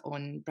supervise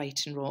on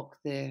Brighton Rock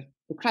the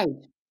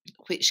crowd,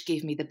 which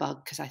gave me the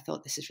bug because I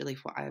thought this is really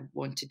what I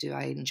want to do.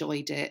 I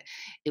enjoyed it.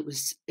 It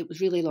was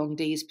really long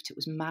days, but it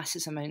was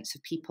massive amounts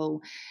of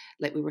people.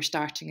 Like we were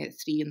starting at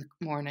 3 in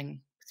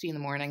the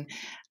morning,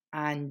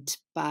 and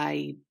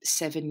by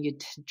 7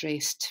 you'd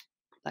dressed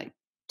like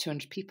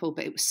 200 people,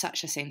 but it was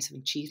such a sense of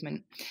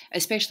achievement,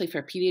 especially for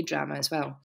a period drama as well.